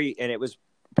 and it was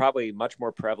probably much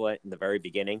more prevalent in the very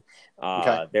beginning.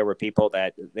 There were people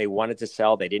that they wanted to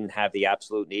sell. They didn't have the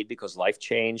absolute need because life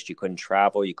changed. You couldn't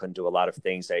travel. You couldn't do a lot of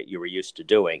things that you were used to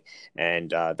doing.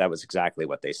 And that was exactly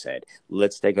what they said.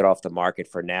 Let's take it off the market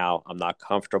for now. I'm not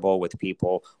comfortable with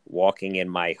people walking in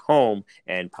my home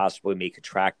and possibly me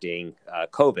contracting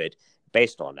COVID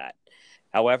based on that.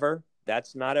 However,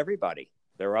 that's not everybody.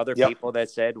 There are other people that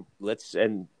said,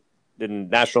 and the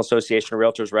National Association of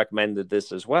Realtors recommended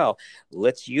this as well.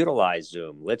 Let's utilize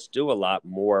Zoom. Let's do a lot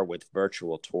more with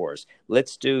virtual tours.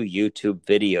 Let's do YouTube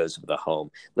videos of the home.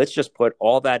 Let's just put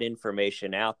all that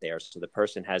information out there so the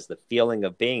person has the feeling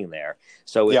of being there.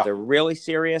 So if they're really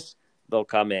serious, they'll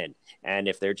come in. And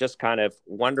if they're just kind of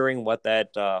wondering what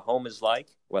that home is like,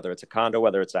 whether it's a condo,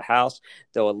 whether it's a house,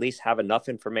 they'll at least have enough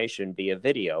information via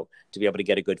video to be able to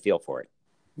get a good feel for it.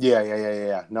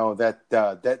 Yeah. No,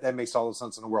 that makes all the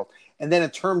sense in the world. And then in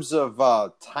terms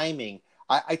of timing,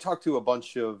 I talked to a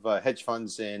bunch of hedge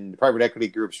funds and private equity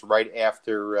groups right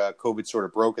after COVID sort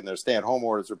of broke and their stay-at-home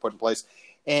orders were put in place.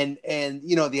 And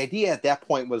the idea at that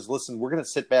point was, listen, we're going to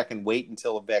sit back and wait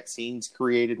until a vaccine's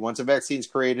created. Once a vaccine's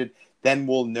created, then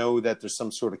we'll know that there's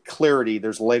some sort of clarity.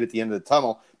 There's light at the end of the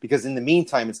tunnel, because in the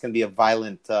meantime, it's going to be a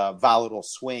violent, volatile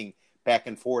swing back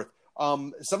and forth.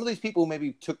 Some of these people who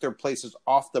maybe took their places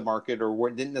off the market or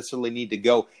didn't necessarily need to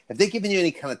go, have they given you any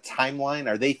kind of timeline?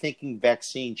 Are they thinking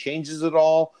vaccine changes at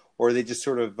all, or are they just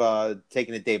sort of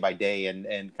taking it day by day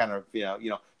and kind of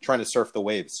trying to surf the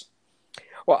waves?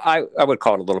 Well, I would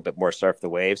call it a little bit more surf the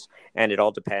waves, and it all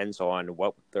depends on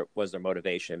what was their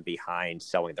motivation behind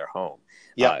selling their home.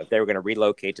 If they were going to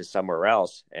relocate to somewhere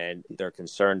else and they're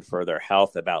concerned for their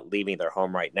health about leaving their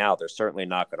home right now, they're certainly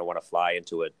not going to want to fly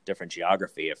into a different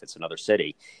geography if it's another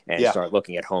city and start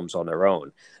looking at homes on their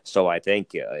own. So I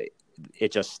think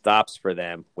it just stops for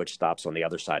them, which stops on the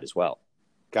other side as well.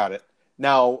 Got it.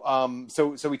 Now,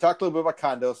 so we talked a little bit about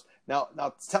condos. Now,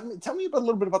 tell me a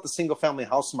little bit about the single family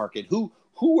house market.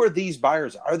 Who are these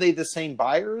buyers? Are they the same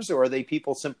buyers, or are they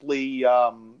people simply?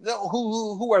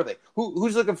 Who are they?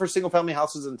 Who's looking for single family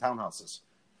houses and townhouses?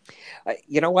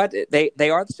 You know what? They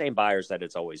are the same buyers that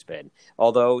it's always been.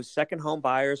 Although second home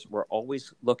buyers were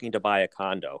always looking to buy a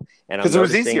condo, and because it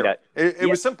was easier. It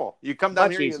was simple. You come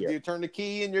down here, you turn the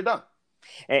key, and you're done.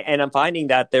 And I'm finding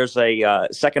that there's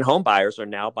second home buyers are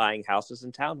now buying houses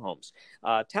and townhomes.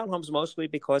 Townhomes mostly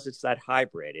because it's that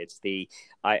hybrid. It's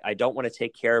I don't want to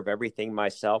take care of everything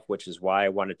myself, which is why I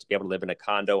wanted to be able to live in a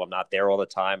condo. I'm not there all the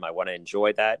time. I want to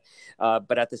enjoy that.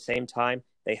 But at the same time,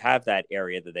 they have that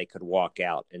area that they could walk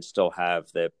out and still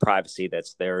have the privacy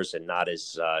that's theirs and not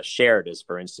as shared as,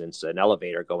 for instance, an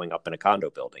elevator going up in a condo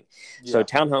building. Yeah. So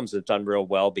townhomes have done real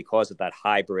well because of that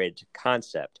hybrid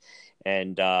concept.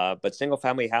 And but single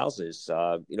family houses,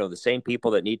 the same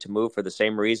people that need to move for the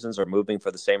same reasons are moving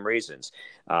for the same reasons.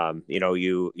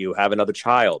 You have another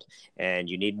child and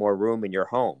you need more room in your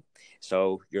home.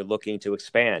 So you're looking to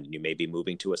expand and you may be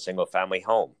moving to a single family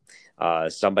home.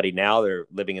 Somebody now, they're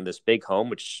living in this big home,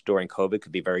 which during COVID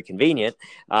could be very convenient,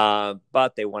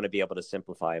 but they want to be able to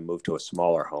simplify and move to a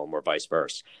smaller home or vice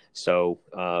versa. So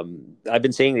I've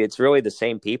been seeing it's really the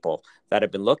same people that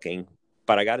have been looking.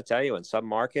 But I got to tell you, in some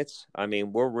markets, I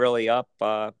mean, we're really up.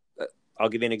 I'll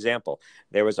give you an example.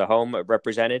 There was a home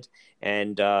represented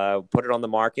and put it on the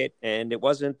market, and it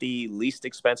wasn't the least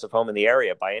expensive home in the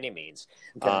area by any means.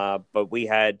 Okay. But we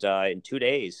had, in 2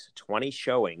 days, 20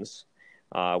 showings,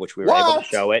 which we were able to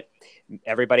show it.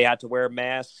 Everybody had to wear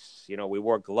masks. We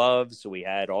wore gloves. We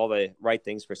had all the right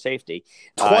things for safety.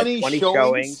 20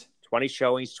 showings? 20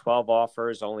 showings, 12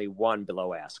 offers, only one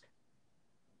below ask.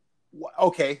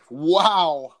 Okay.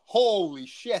 Wow. Holy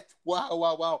shit.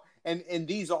 Wow. And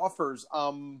these offers,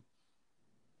 were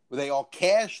they all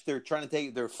cash? They're trying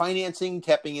to they're financing,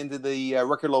 tapping into the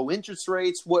record low interest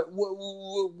rates. What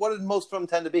did most of them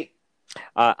tend to be?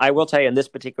 I will tell you, in this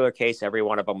particular case, every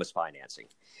one of them was financing.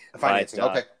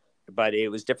 Okay. But it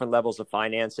was different levels of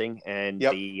financing and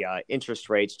the interest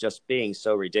rates just being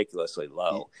so ridiculously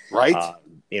low. Right.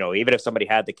 Even if somebody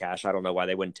had the cash, I don't know why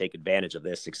they wouldn't take advantage of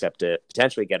this except to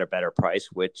potentially get a better price,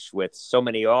 which with so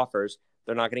many offers,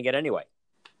 they're not going to get anyway.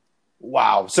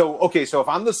 Wow. So if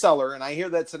I'm the seller and I hear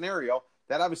that scenario,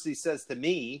 that obviously says to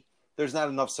me there's not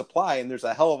enough supply and there's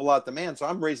a hell of a lot of demand. So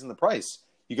I'm raising the price.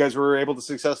 You guys were able to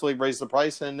successfully raise the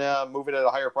price and move it at a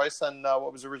higher price than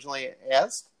what was originally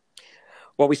asked?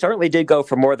 Well, we certainly did go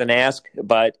for more than ask,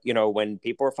 but, when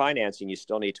people are financing, you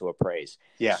still need to appraise.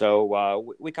 Yeah.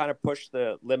 So we kind of pushed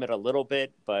the limit a little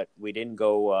bit, but we didn't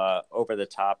go over the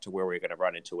top to where we were going to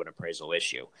run into an appraisal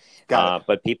issue. Got it.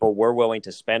 But people were willing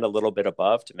to spend a little bit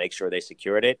above to make sure they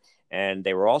secured it. And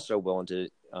they were also willing to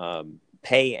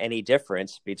pay any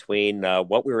difference between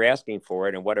what we were asking for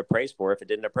it and what it appraised for if it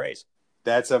didn't appraise.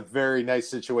 That's a very nice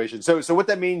situation. So what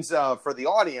that means for the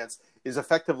audience is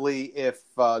effectively if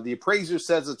the appraiser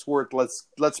says it's worth,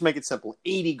 let's make it simple,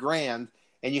 80 grand,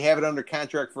 and you have it under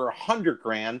contract for 100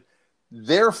 grand.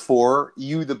 Therefore,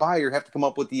 you, the buyer, have to come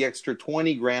up with the extra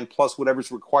 20 grand plus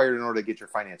whatever's required in order to get your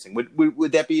financing.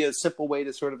 Would that be a simple way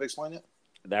to sort of explain it?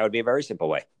 That would be a very simple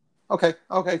way. Okay.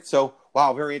 So,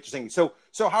 wow, very interesting. So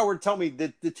Howard, tell me,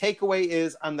 the takeaway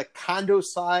is on the condo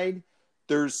side,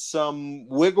 there's some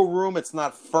wiggle room. It's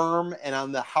not firm. And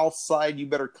on the house side, you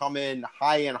better come in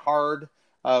high and hard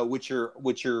with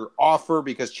your offer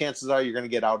because chances are you're going to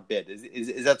get outbid.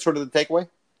 Is that sort of the takeaway?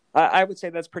 I would say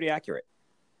that's pretty accurate.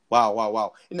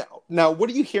 Wow. Now, what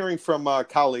are you hearing from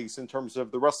colleagues in terms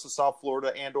of the rest of South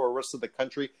Florida and or rest of the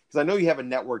country? Because I know you have a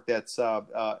network that's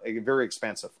very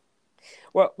expansive.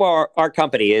 Well, our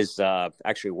company is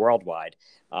actually worldwide,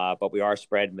 but we are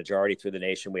spread majority through the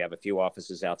nation. We have a few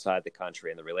offices outside the country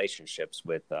and the relationships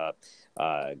with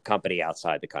company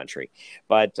outside the country.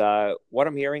 But what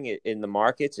I'm hearing in the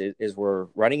markets is we're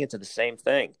running into the same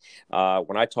thing.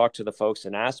 When I talk to the folks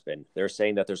in Aspen, they're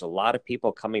saying that there's a lot of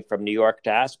people coming from New York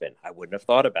to Aspen. I wouldn't have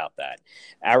thought about that.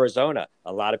 Arizona,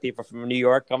 a lot of people from New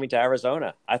York coming to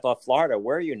Arizona. I thought Florida,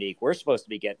 we're unique. We're supposed to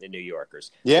be getting the New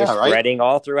Yorkers. Yeah, they're right. Spreading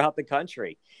all throughout the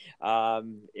country.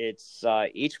 It's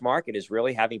each market is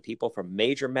really having people from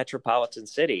major metropolitan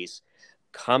cities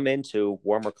come into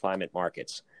warmer climate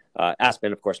markets.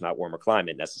 Aspen, of course, not warmer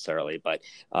climate necessarily, but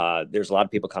there's a lot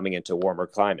of people coming into warmer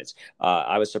climates.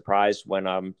 I was surprised when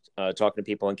I'm talking to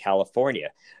people in California.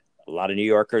 A lot of New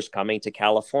Yorkers coming to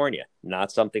California.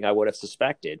 Not something I would have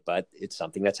suspected, but it's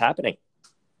something that's happening.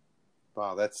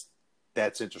 Wow, that's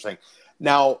interesting.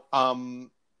 Now,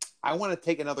 I want to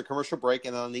take another commercial break,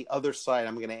 and on the other side,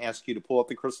 I'm going to ask you to pull up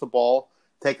the crystal ball,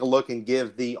 take a look, and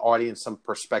give the audience some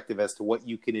perspective as to what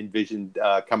you can envision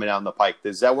coming down the pike.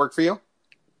 Does that work for you?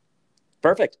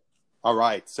 Perfect. All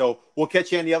right. So we'll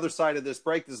catch you on the other side of this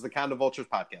break. This is the Condo Vultures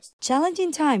podcast.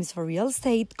 Challenging times for real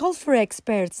estate call for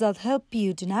experts that help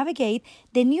you to navigate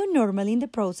the new normal in the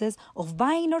process of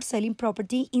buying or selling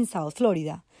property in South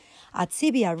Florida. At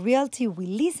CBR Realty, we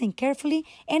listen carefully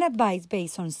and advise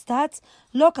based on stats,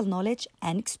 local knowledge,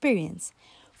 and experience.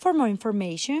 For more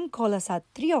information, call us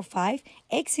at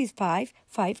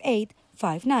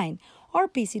 305-865-5859 or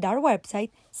visit our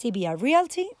website,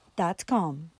 cbrrealty.com.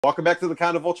 Welcome back to the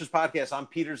Condo Vultures podcast. I'm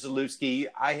Peter Zalewski.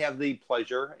 I have the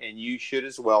pleasure, and you should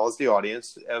as well as the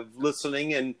audience, of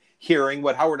listening and hearing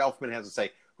what Howard Elfman has to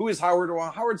say. Who is Howard? Well,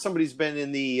 Howard's somebody who's been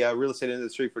in the real estate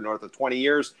industry for north of 20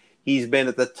 years. He's been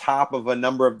at the top of a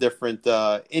number of different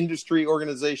industry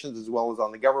organizations as well as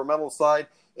on the governmental side,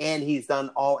 and he's done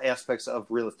all aspects of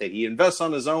real estate. He invests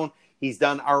on his own. He's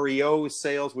done REO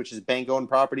sales, which is bank-owned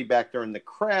property back during the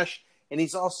crash, and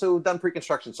he's also done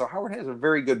pre-construction. So Howard has a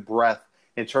very good breadth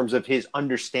in terms of his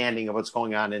understanding of what's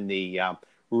going on in the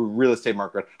real estate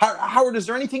market. Howard, is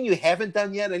there anything you haven't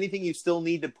done yet? Anything you still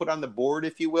need to put on the board,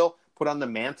 if you will, put on the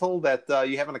mantle that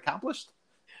you haven't accomplished?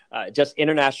 Just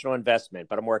international investment,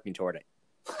 but I'm working toward it.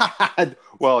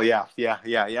 Well, yeah.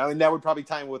 And that would probably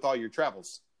time with all your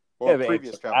travels or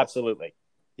previous travels. Absolutely.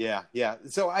 Yeah.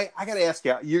 So I got to ask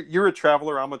you, you're a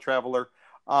traveler. I'm a traveler.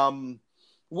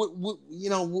 What's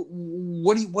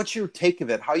your take of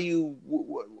it? How you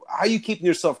keeping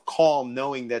yourself calm,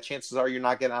 knowing that chances are you're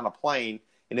not getting on a plane,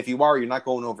 and if you are, you're not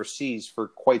going overseas for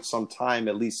quite some time,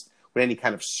 at least with any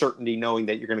kind of certainty, knowing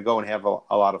that you're going to go and have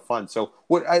a lot of fun. So,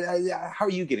 how are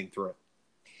you getting through it?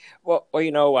 Well,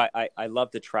 I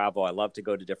love to travel. I love to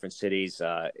go to different cities,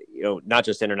 not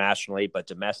just internationally, but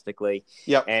domestically.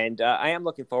 Yep. And I am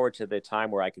looking forward to the time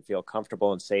where I can feel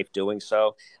comfortable and safe doing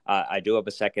so. I do have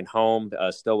a second home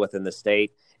still within the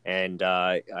state. And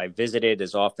I visited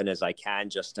as often as I can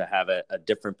just to have a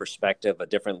different perspective, a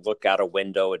different look out a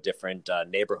window, a different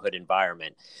neighborhood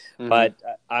environment. Mm-hmm. But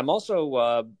I'm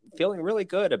also feeling really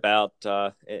good about,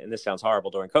 and this sounds horrible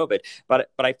during COVID, but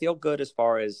I feel good as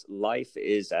far as life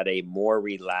is at a more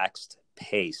relaxed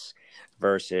pace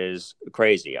versus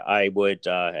crazy. I would,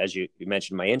 as you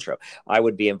mentioned in my intro, I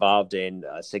would be involved in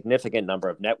a significant number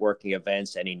of networking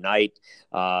events any night,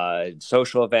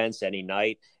 social events any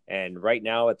night. And right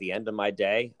now, at the end of my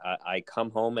day, I come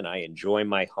home and I enjoy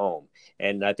my home.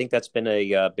 And I think that's been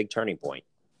a big turning point.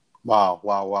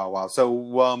 Wow.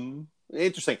 So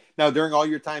interesting. Now, during all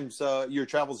your times, your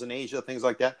travels in Asia, things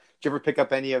like that, did you ever pick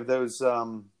up any of those,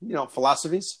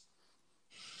 philosophies?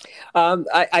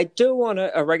 I do on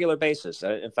a regular basis.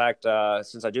 In fact,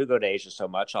 since I do go to Asia so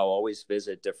much, I'll always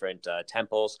visit different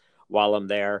temples while I'm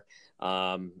there.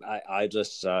 I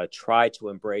just try to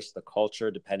embrace the culture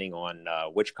depending on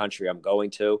which country I'm going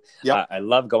to. Yep. I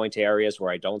love going to areas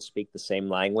where I don't speak the same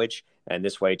language. And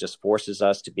this way it just forces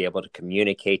us to be able to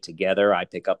communicate together. I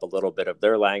pick up a little bit of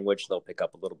their language. They'll pick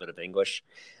up a little bit of English.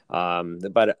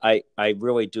 But I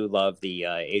really do love the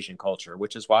Asian culture,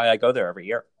 which is why I go there every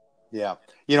year. Yeah.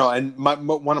 And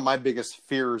one of my biggest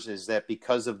fears is that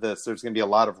because of this, there's going to be a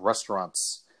lot of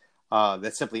restaurants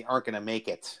that simply aren't going to make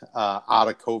it out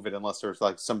of COVID unless there's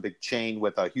like some big chain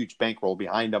with a huge bankroll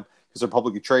behind them because they're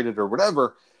publicly traded or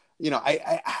whatever.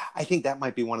 I think that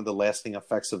might be one of the lasting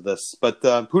effects of this. But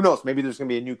who knows? Maybe there's going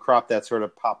to be a new crop that sort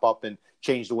of pop up and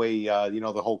change the way,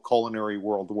 the whole culinary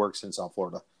world works in South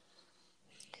Florida.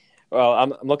 Well,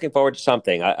 I'm looking forward to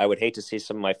something. I would hate to see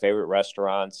some of my favorite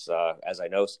restaurants, as I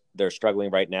know they're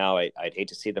struggling right now. I'd hate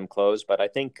to see them close, but I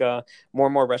think more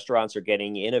and more restaurants are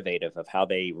getting innovative of how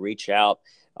they reach out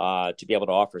to be able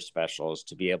to offer specials,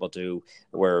 to be able to,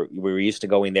 where we're used to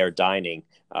going there dining,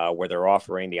 where they're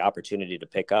offering the opportunity to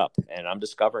pick up. And I'm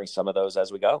discovering some of those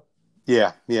as we go.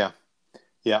 Yeah.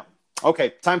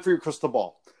 Okay, time for your crystal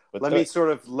ball. Let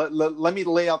me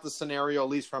lay out the scenario, at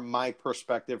least from my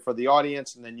perspective, for the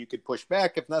audience, and then you could push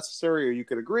back if necessary, or you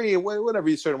could agree, whatever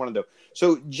you sort of want to do.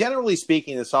 So generally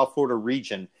speaking, the South Florida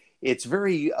region, it's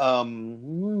very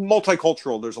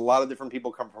multicultural. There's a lot of different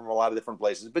people come from a lot of different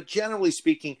places. But generally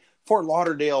speaking, Fort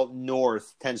Lauderdale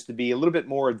North tends to be a little bit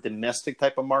more a domestic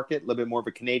type of market, a little bit more of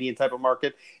a Canadian type of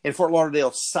market. And Fort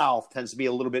Lauderdale South tends to be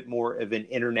a little bit more of an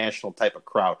international type of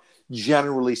crowd,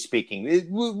 generally speaking.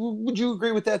 Would you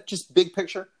agree with that, just big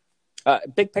picture?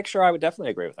 Big picture, I would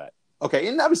definitely agree with that. Okay,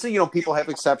 and obviously, people have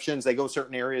exceptions. They go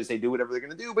certain areas, they do whatever they're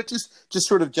going to do, but just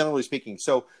sort of generally speaking.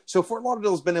 So Fort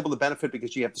Lauderdale has been able to benefit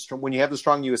because you have when you have the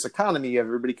strong U.S. economy, you have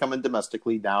everybody coming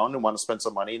domestically down and want to spend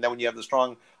some money. And then when you have the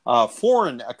strong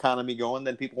foreign economy going,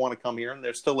 then people want to come here and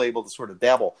they're still able to sort of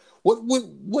dabble.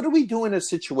 What do we do in a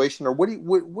situation, or what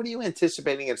are you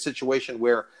anticipating in a situation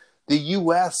where the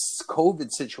U.S. COVID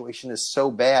situation is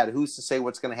so bad? Who's to say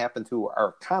what's going to happen to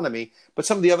our economy? But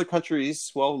some of the other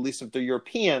countries, well, at least if they're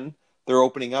European, they're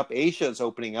opening up. Asia is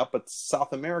opening up, but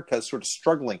South America is sort of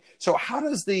struggling. So how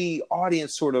does the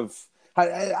audience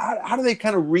how do they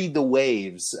kind of read the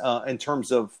waves in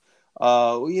terms of,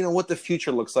 what the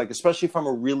future looks like, especially from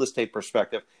a real estate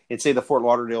perspective in, say, the Fort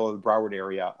Lauderdale or the Broward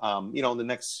area, in the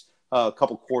next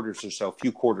couple quarters or so,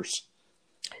 few quarters?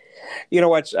 You know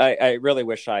what? I really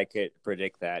wish I could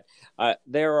predict that.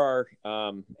 There are,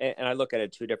 and I look at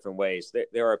it two different ways.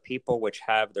 There are people which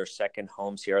have their second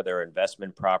homes here, their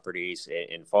investment properties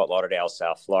in Fort Lauderdale,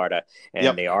 South Florida, and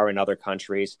Yep. they are in other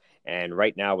countries. And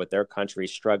right now, with their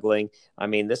countries struggling, I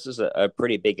mean, this is a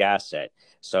pretty big asset.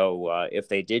 So if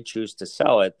they did choose to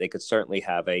sell it, they could certainly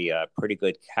have a pretty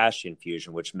good cash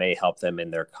infusion, which may help them in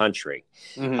their country.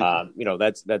 Hmm.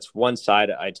 That's one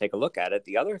side I take a look at it.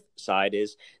 The other side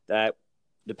is that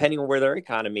depending on where their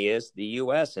economy is, the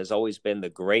U.S. has always been the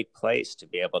great place to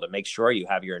be able to make sure you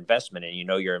have your investment and you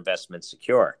know your investment's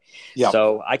secure. Yep.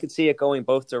 So I could see it going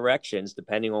both directions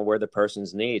depending on where the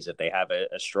person's needs. If they have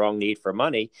a strong need for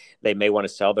money, they may want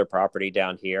to sell their property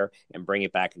down here and bring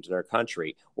it back into their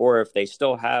country. Or if they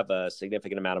still have a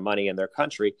significant amount of money in their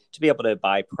country, to be able to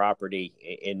buy property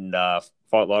in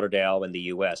Fort Lauderdale in the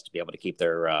U.S. to be able to keep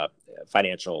their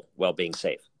financial well-being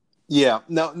safe. Yeah.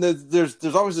 Now,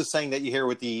 there's always this saying that you hear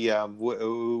with the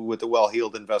with the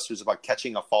well-heeled investors about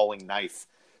catching a falling knife.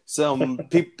 Some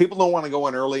people don't want to go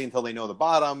in early until they know the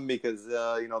bottom because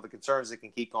the concerns it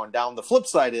can keep going down. The flip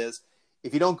side is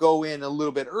if you don't go in a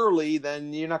little bit early,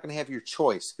 then you're not going to have your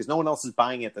choice because no one else is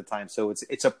buying at the time. So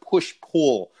it's a push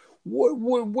pull.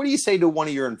 What do you say to one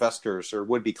of your investors or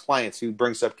would be clients who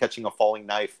brings up catching a falling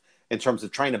knife in terms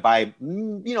of trying to buy,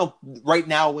 right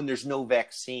now when there's no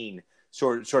vaccine?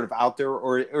 Sort of out there,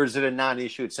 or is it a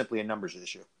non-issue? It's simply a numbers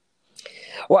issue.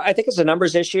 Well, I think it's a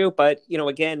numbers issue, but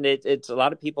again, it's a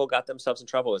lot of people got themselves in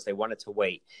trouble as they wanted to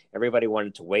wait. Everybody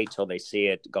wanted to wait till they see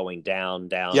it going down,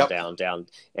 Yep. down,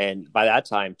 and by that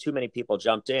time, too many people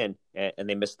jumped in and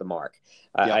they missed the mark.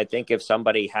 Yep. I think if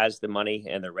somebody has the money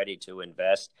and they're ready to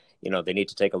invest, they need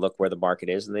to take a look where the market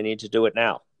is, and they need to do it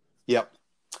now. Yep.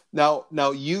 Now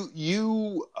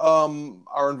you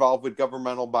are involved with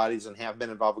governmental bodies and have been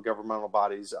involved with governmental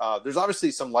bodies. There's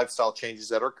obviously some lifestyle changes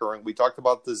that are occurring. We talked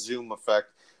about the Zoom effect.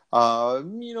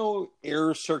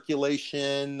 Air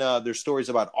circulation. There's stories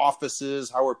about offices.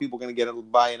 How are people going to get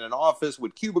by in an office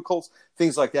with cubicles?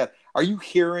 Things like that. Are you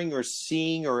hearing or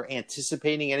seeing or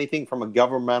anticipating anything from a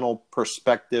governmental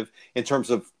perspective in terms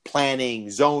of planning,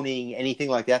 zoning, anything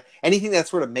like that? Anything that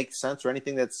sort of makes sense or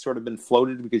anything that's sort of been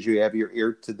floated because you have your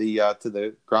ear to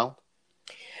the ground?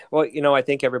 Well, I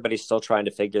think everybody's still trying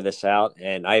to figure this out,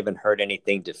 and I haven't heard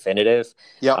anything definitive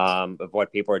of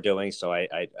what people are doing, so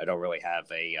I don't really have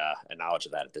a knowledge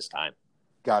of that at this time.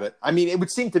 Got it. I mean, it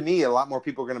would seem to me a lot more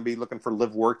people are going to be looking for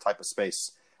live-work type of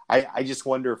space. I just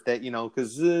wonder if that,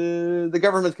 because the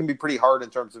government can be pretty hard in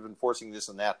terms of enforcing this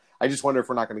and that. I just wonder if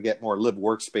we're not going to get more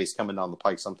live-work space coming down the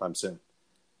pike sometime soon.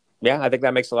 Yeah, I think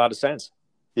that makes a lot of sense.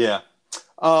 Yeah.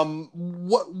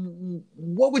 What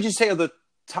would you say are the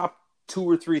top 2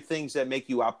 or 3 things that make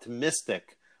you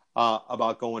optimistic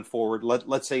about going forward?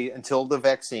 Let's say until the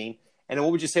vaccine. And then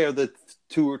what would you say are the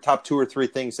top 2 or 3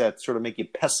 things that sort of make you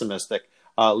pessimistic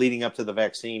leading up to the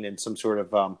vaccine and some sort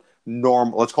of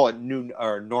normal, let's call it new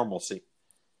or normalcy?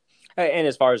 And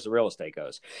as far as the real estate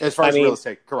goes, real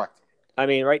estate, correct. I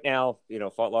mean, right now,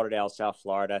 Fort Lauderdale, South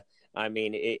Florida, I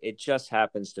mean, it just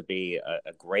happens to be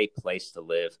a great place to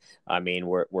live. I mean,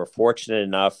 we're fortunate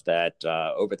enough that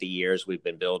over the years we've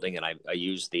been building, and I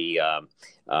used the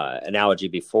analogy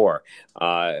before,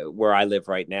 where I live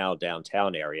right now,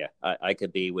 downtown area. I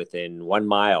could be within 1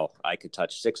 mile. I could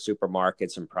touch 6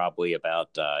 supermarkets and probably about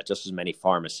just as many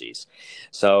pharmacies.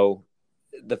 So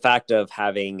the fact of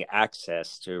having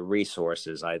access to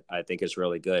resources, I think is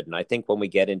really good. And I think when we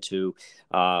get into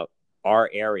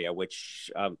our area, which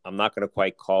I'm not going to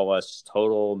quite call us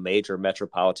total major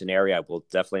metropolitan area. I will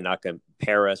definitely not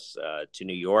compare us to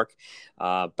New York.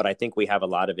 But I think we have a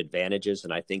lot of advantages.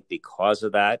 And I think because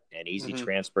of that and easy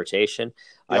transportation,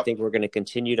 I think we're going to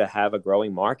continue to have a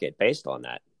growing market based on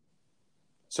that.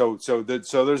 So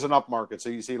there's an up market. So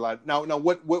you see a lot. Now,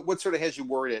 what sort of has you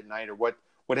worried at night, or what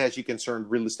has you concerned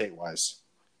real estate wise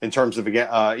in terms of,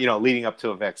 leading up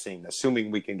to a vaccine, assuming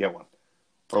we can get one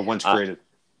or once created?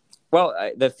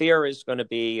 Well, the fear is going to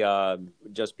be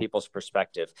just people's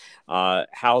perspective.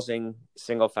 Housing,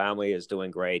 single family is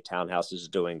doing great. Townhouses is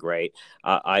doing great.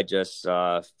 I just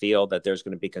feel that there's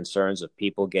going to be concerns of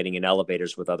people getting in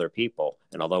elevators with other people.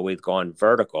 And although we've gone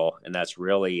vertical, and that's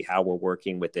really how we're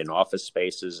working within office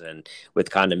spaces and with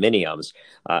condominiums,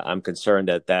 I'm concerned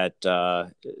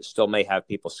that still may have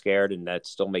people scared, and that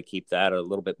still may keep that a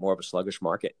little bit more of a sluggish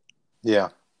market. Yeah.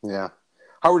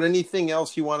 Howard, anything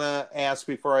else you want to ask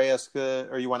before I ask,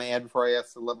 or you want to add before I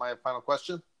ask my final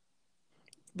question?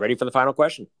 Ready for the final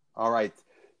question. All right.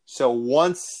 So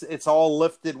once it's all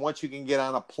lifted, once you can get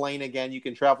on a plane again, you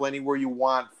can travel anywhere you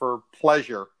want for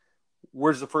pleasure.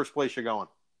 Where's the first place you're going?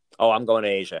 Oh, I'm going to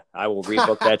Asia. I will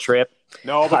rebook that trip.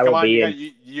 No, but I come will on,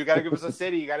 be you got to give us a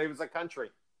city. You got to give us a country.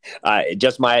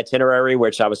 just my itinerary,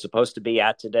 which I was supposed to be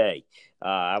at today.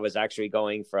 I was actually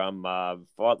going from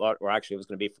Fort Lauderdale, or actually, I was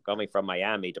going to be going from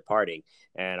Miami, departing,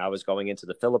 and I was going into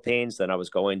the Philippines. Then I was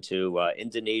going to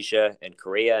Indonesia and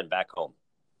Korea and back home.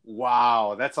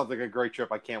 Wow, that sounds like a great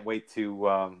trip. I can't wait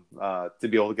to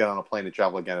be able to get on a plane and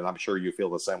travel again, and I'm sure you feel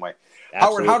the same way.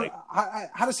 Absolutely. Howard,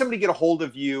 how does somebody get a hold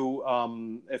of you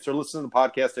if they're listening to the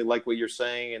podcast, they like what you're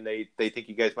saying, and they think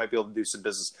you guys might be able to do some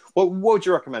business? What would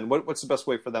you recommend? What's the best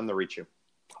way for them to reach you?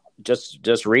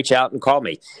 Just reach out and call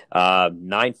me.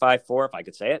 954, if I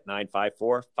could say it,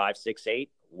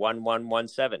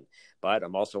 954-568-1117. But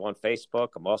I'm also on Facebook.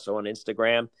 I'm also on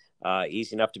Instagram.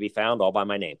 Easy enough to be found, all by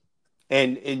my name.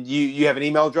 And you have an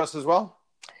email address as well?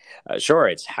 Sure.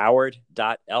 It's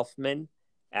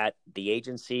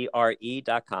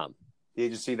howard.elfman@theagencyre.com. The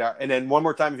agency. And then one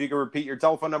more time, if you can repeat your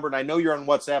telephone number. And I know you're on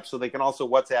WhatsApp, so they can also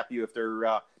WhatsApp you if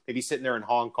they're maybe sitting there in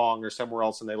Hong Kong or somewhere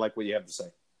else and they like what you have to say.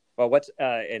 Well, what's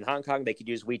in Hong Kong, they could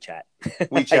use WeChat.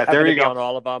 WeChat, there you go. On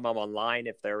all of them. I'm online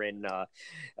if they're in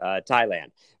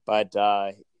Thailand. But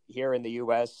here in the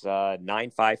U.S.,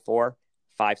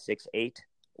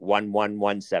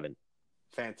 954-568-1117.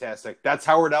 Fantastic. That's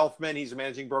Howard Elfman. He's a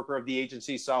managing broker of the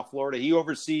agency South Florida. He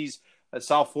oversees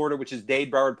South Florida, which is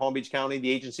Dade, Broward, Palm Beach County. The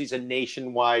agency's a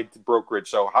nationwide brokerage.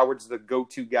 So Howard's the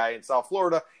go-to guy in South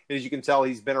Florida. And as you can tell,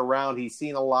 he's been around. He's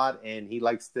seen a lot, and he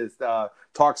likes to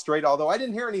talk straight. Although I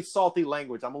didn't hear any salty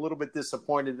language. I'm a little bit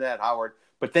disappointed in that, Howard.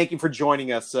 But thank you for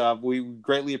joining us. We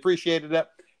greatly appreciated it.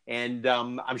 And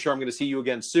I'm sure I'm going to see you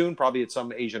again soon, probably at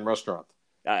some Asian restaurant.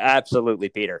 Absolutely,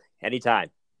 Peter. Anytime.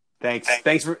 Thanks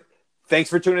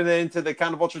for tuning in to the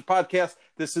Kind of Vultures podcast.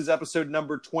 This is episode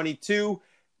number 22.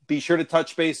 Be sure to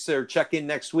touch base or check in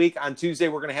next week. On Tuesday,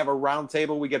 we're going to have a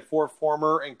roundtable. We get 4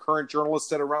 former and current journalists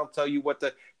sit around, tell you what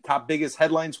the top biggest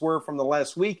headlines were from the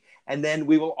last week. And then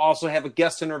we will also have a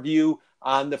guest interview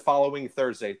on the following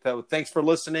Thursday. So thanks for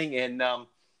listening, and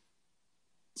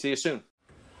see you soon.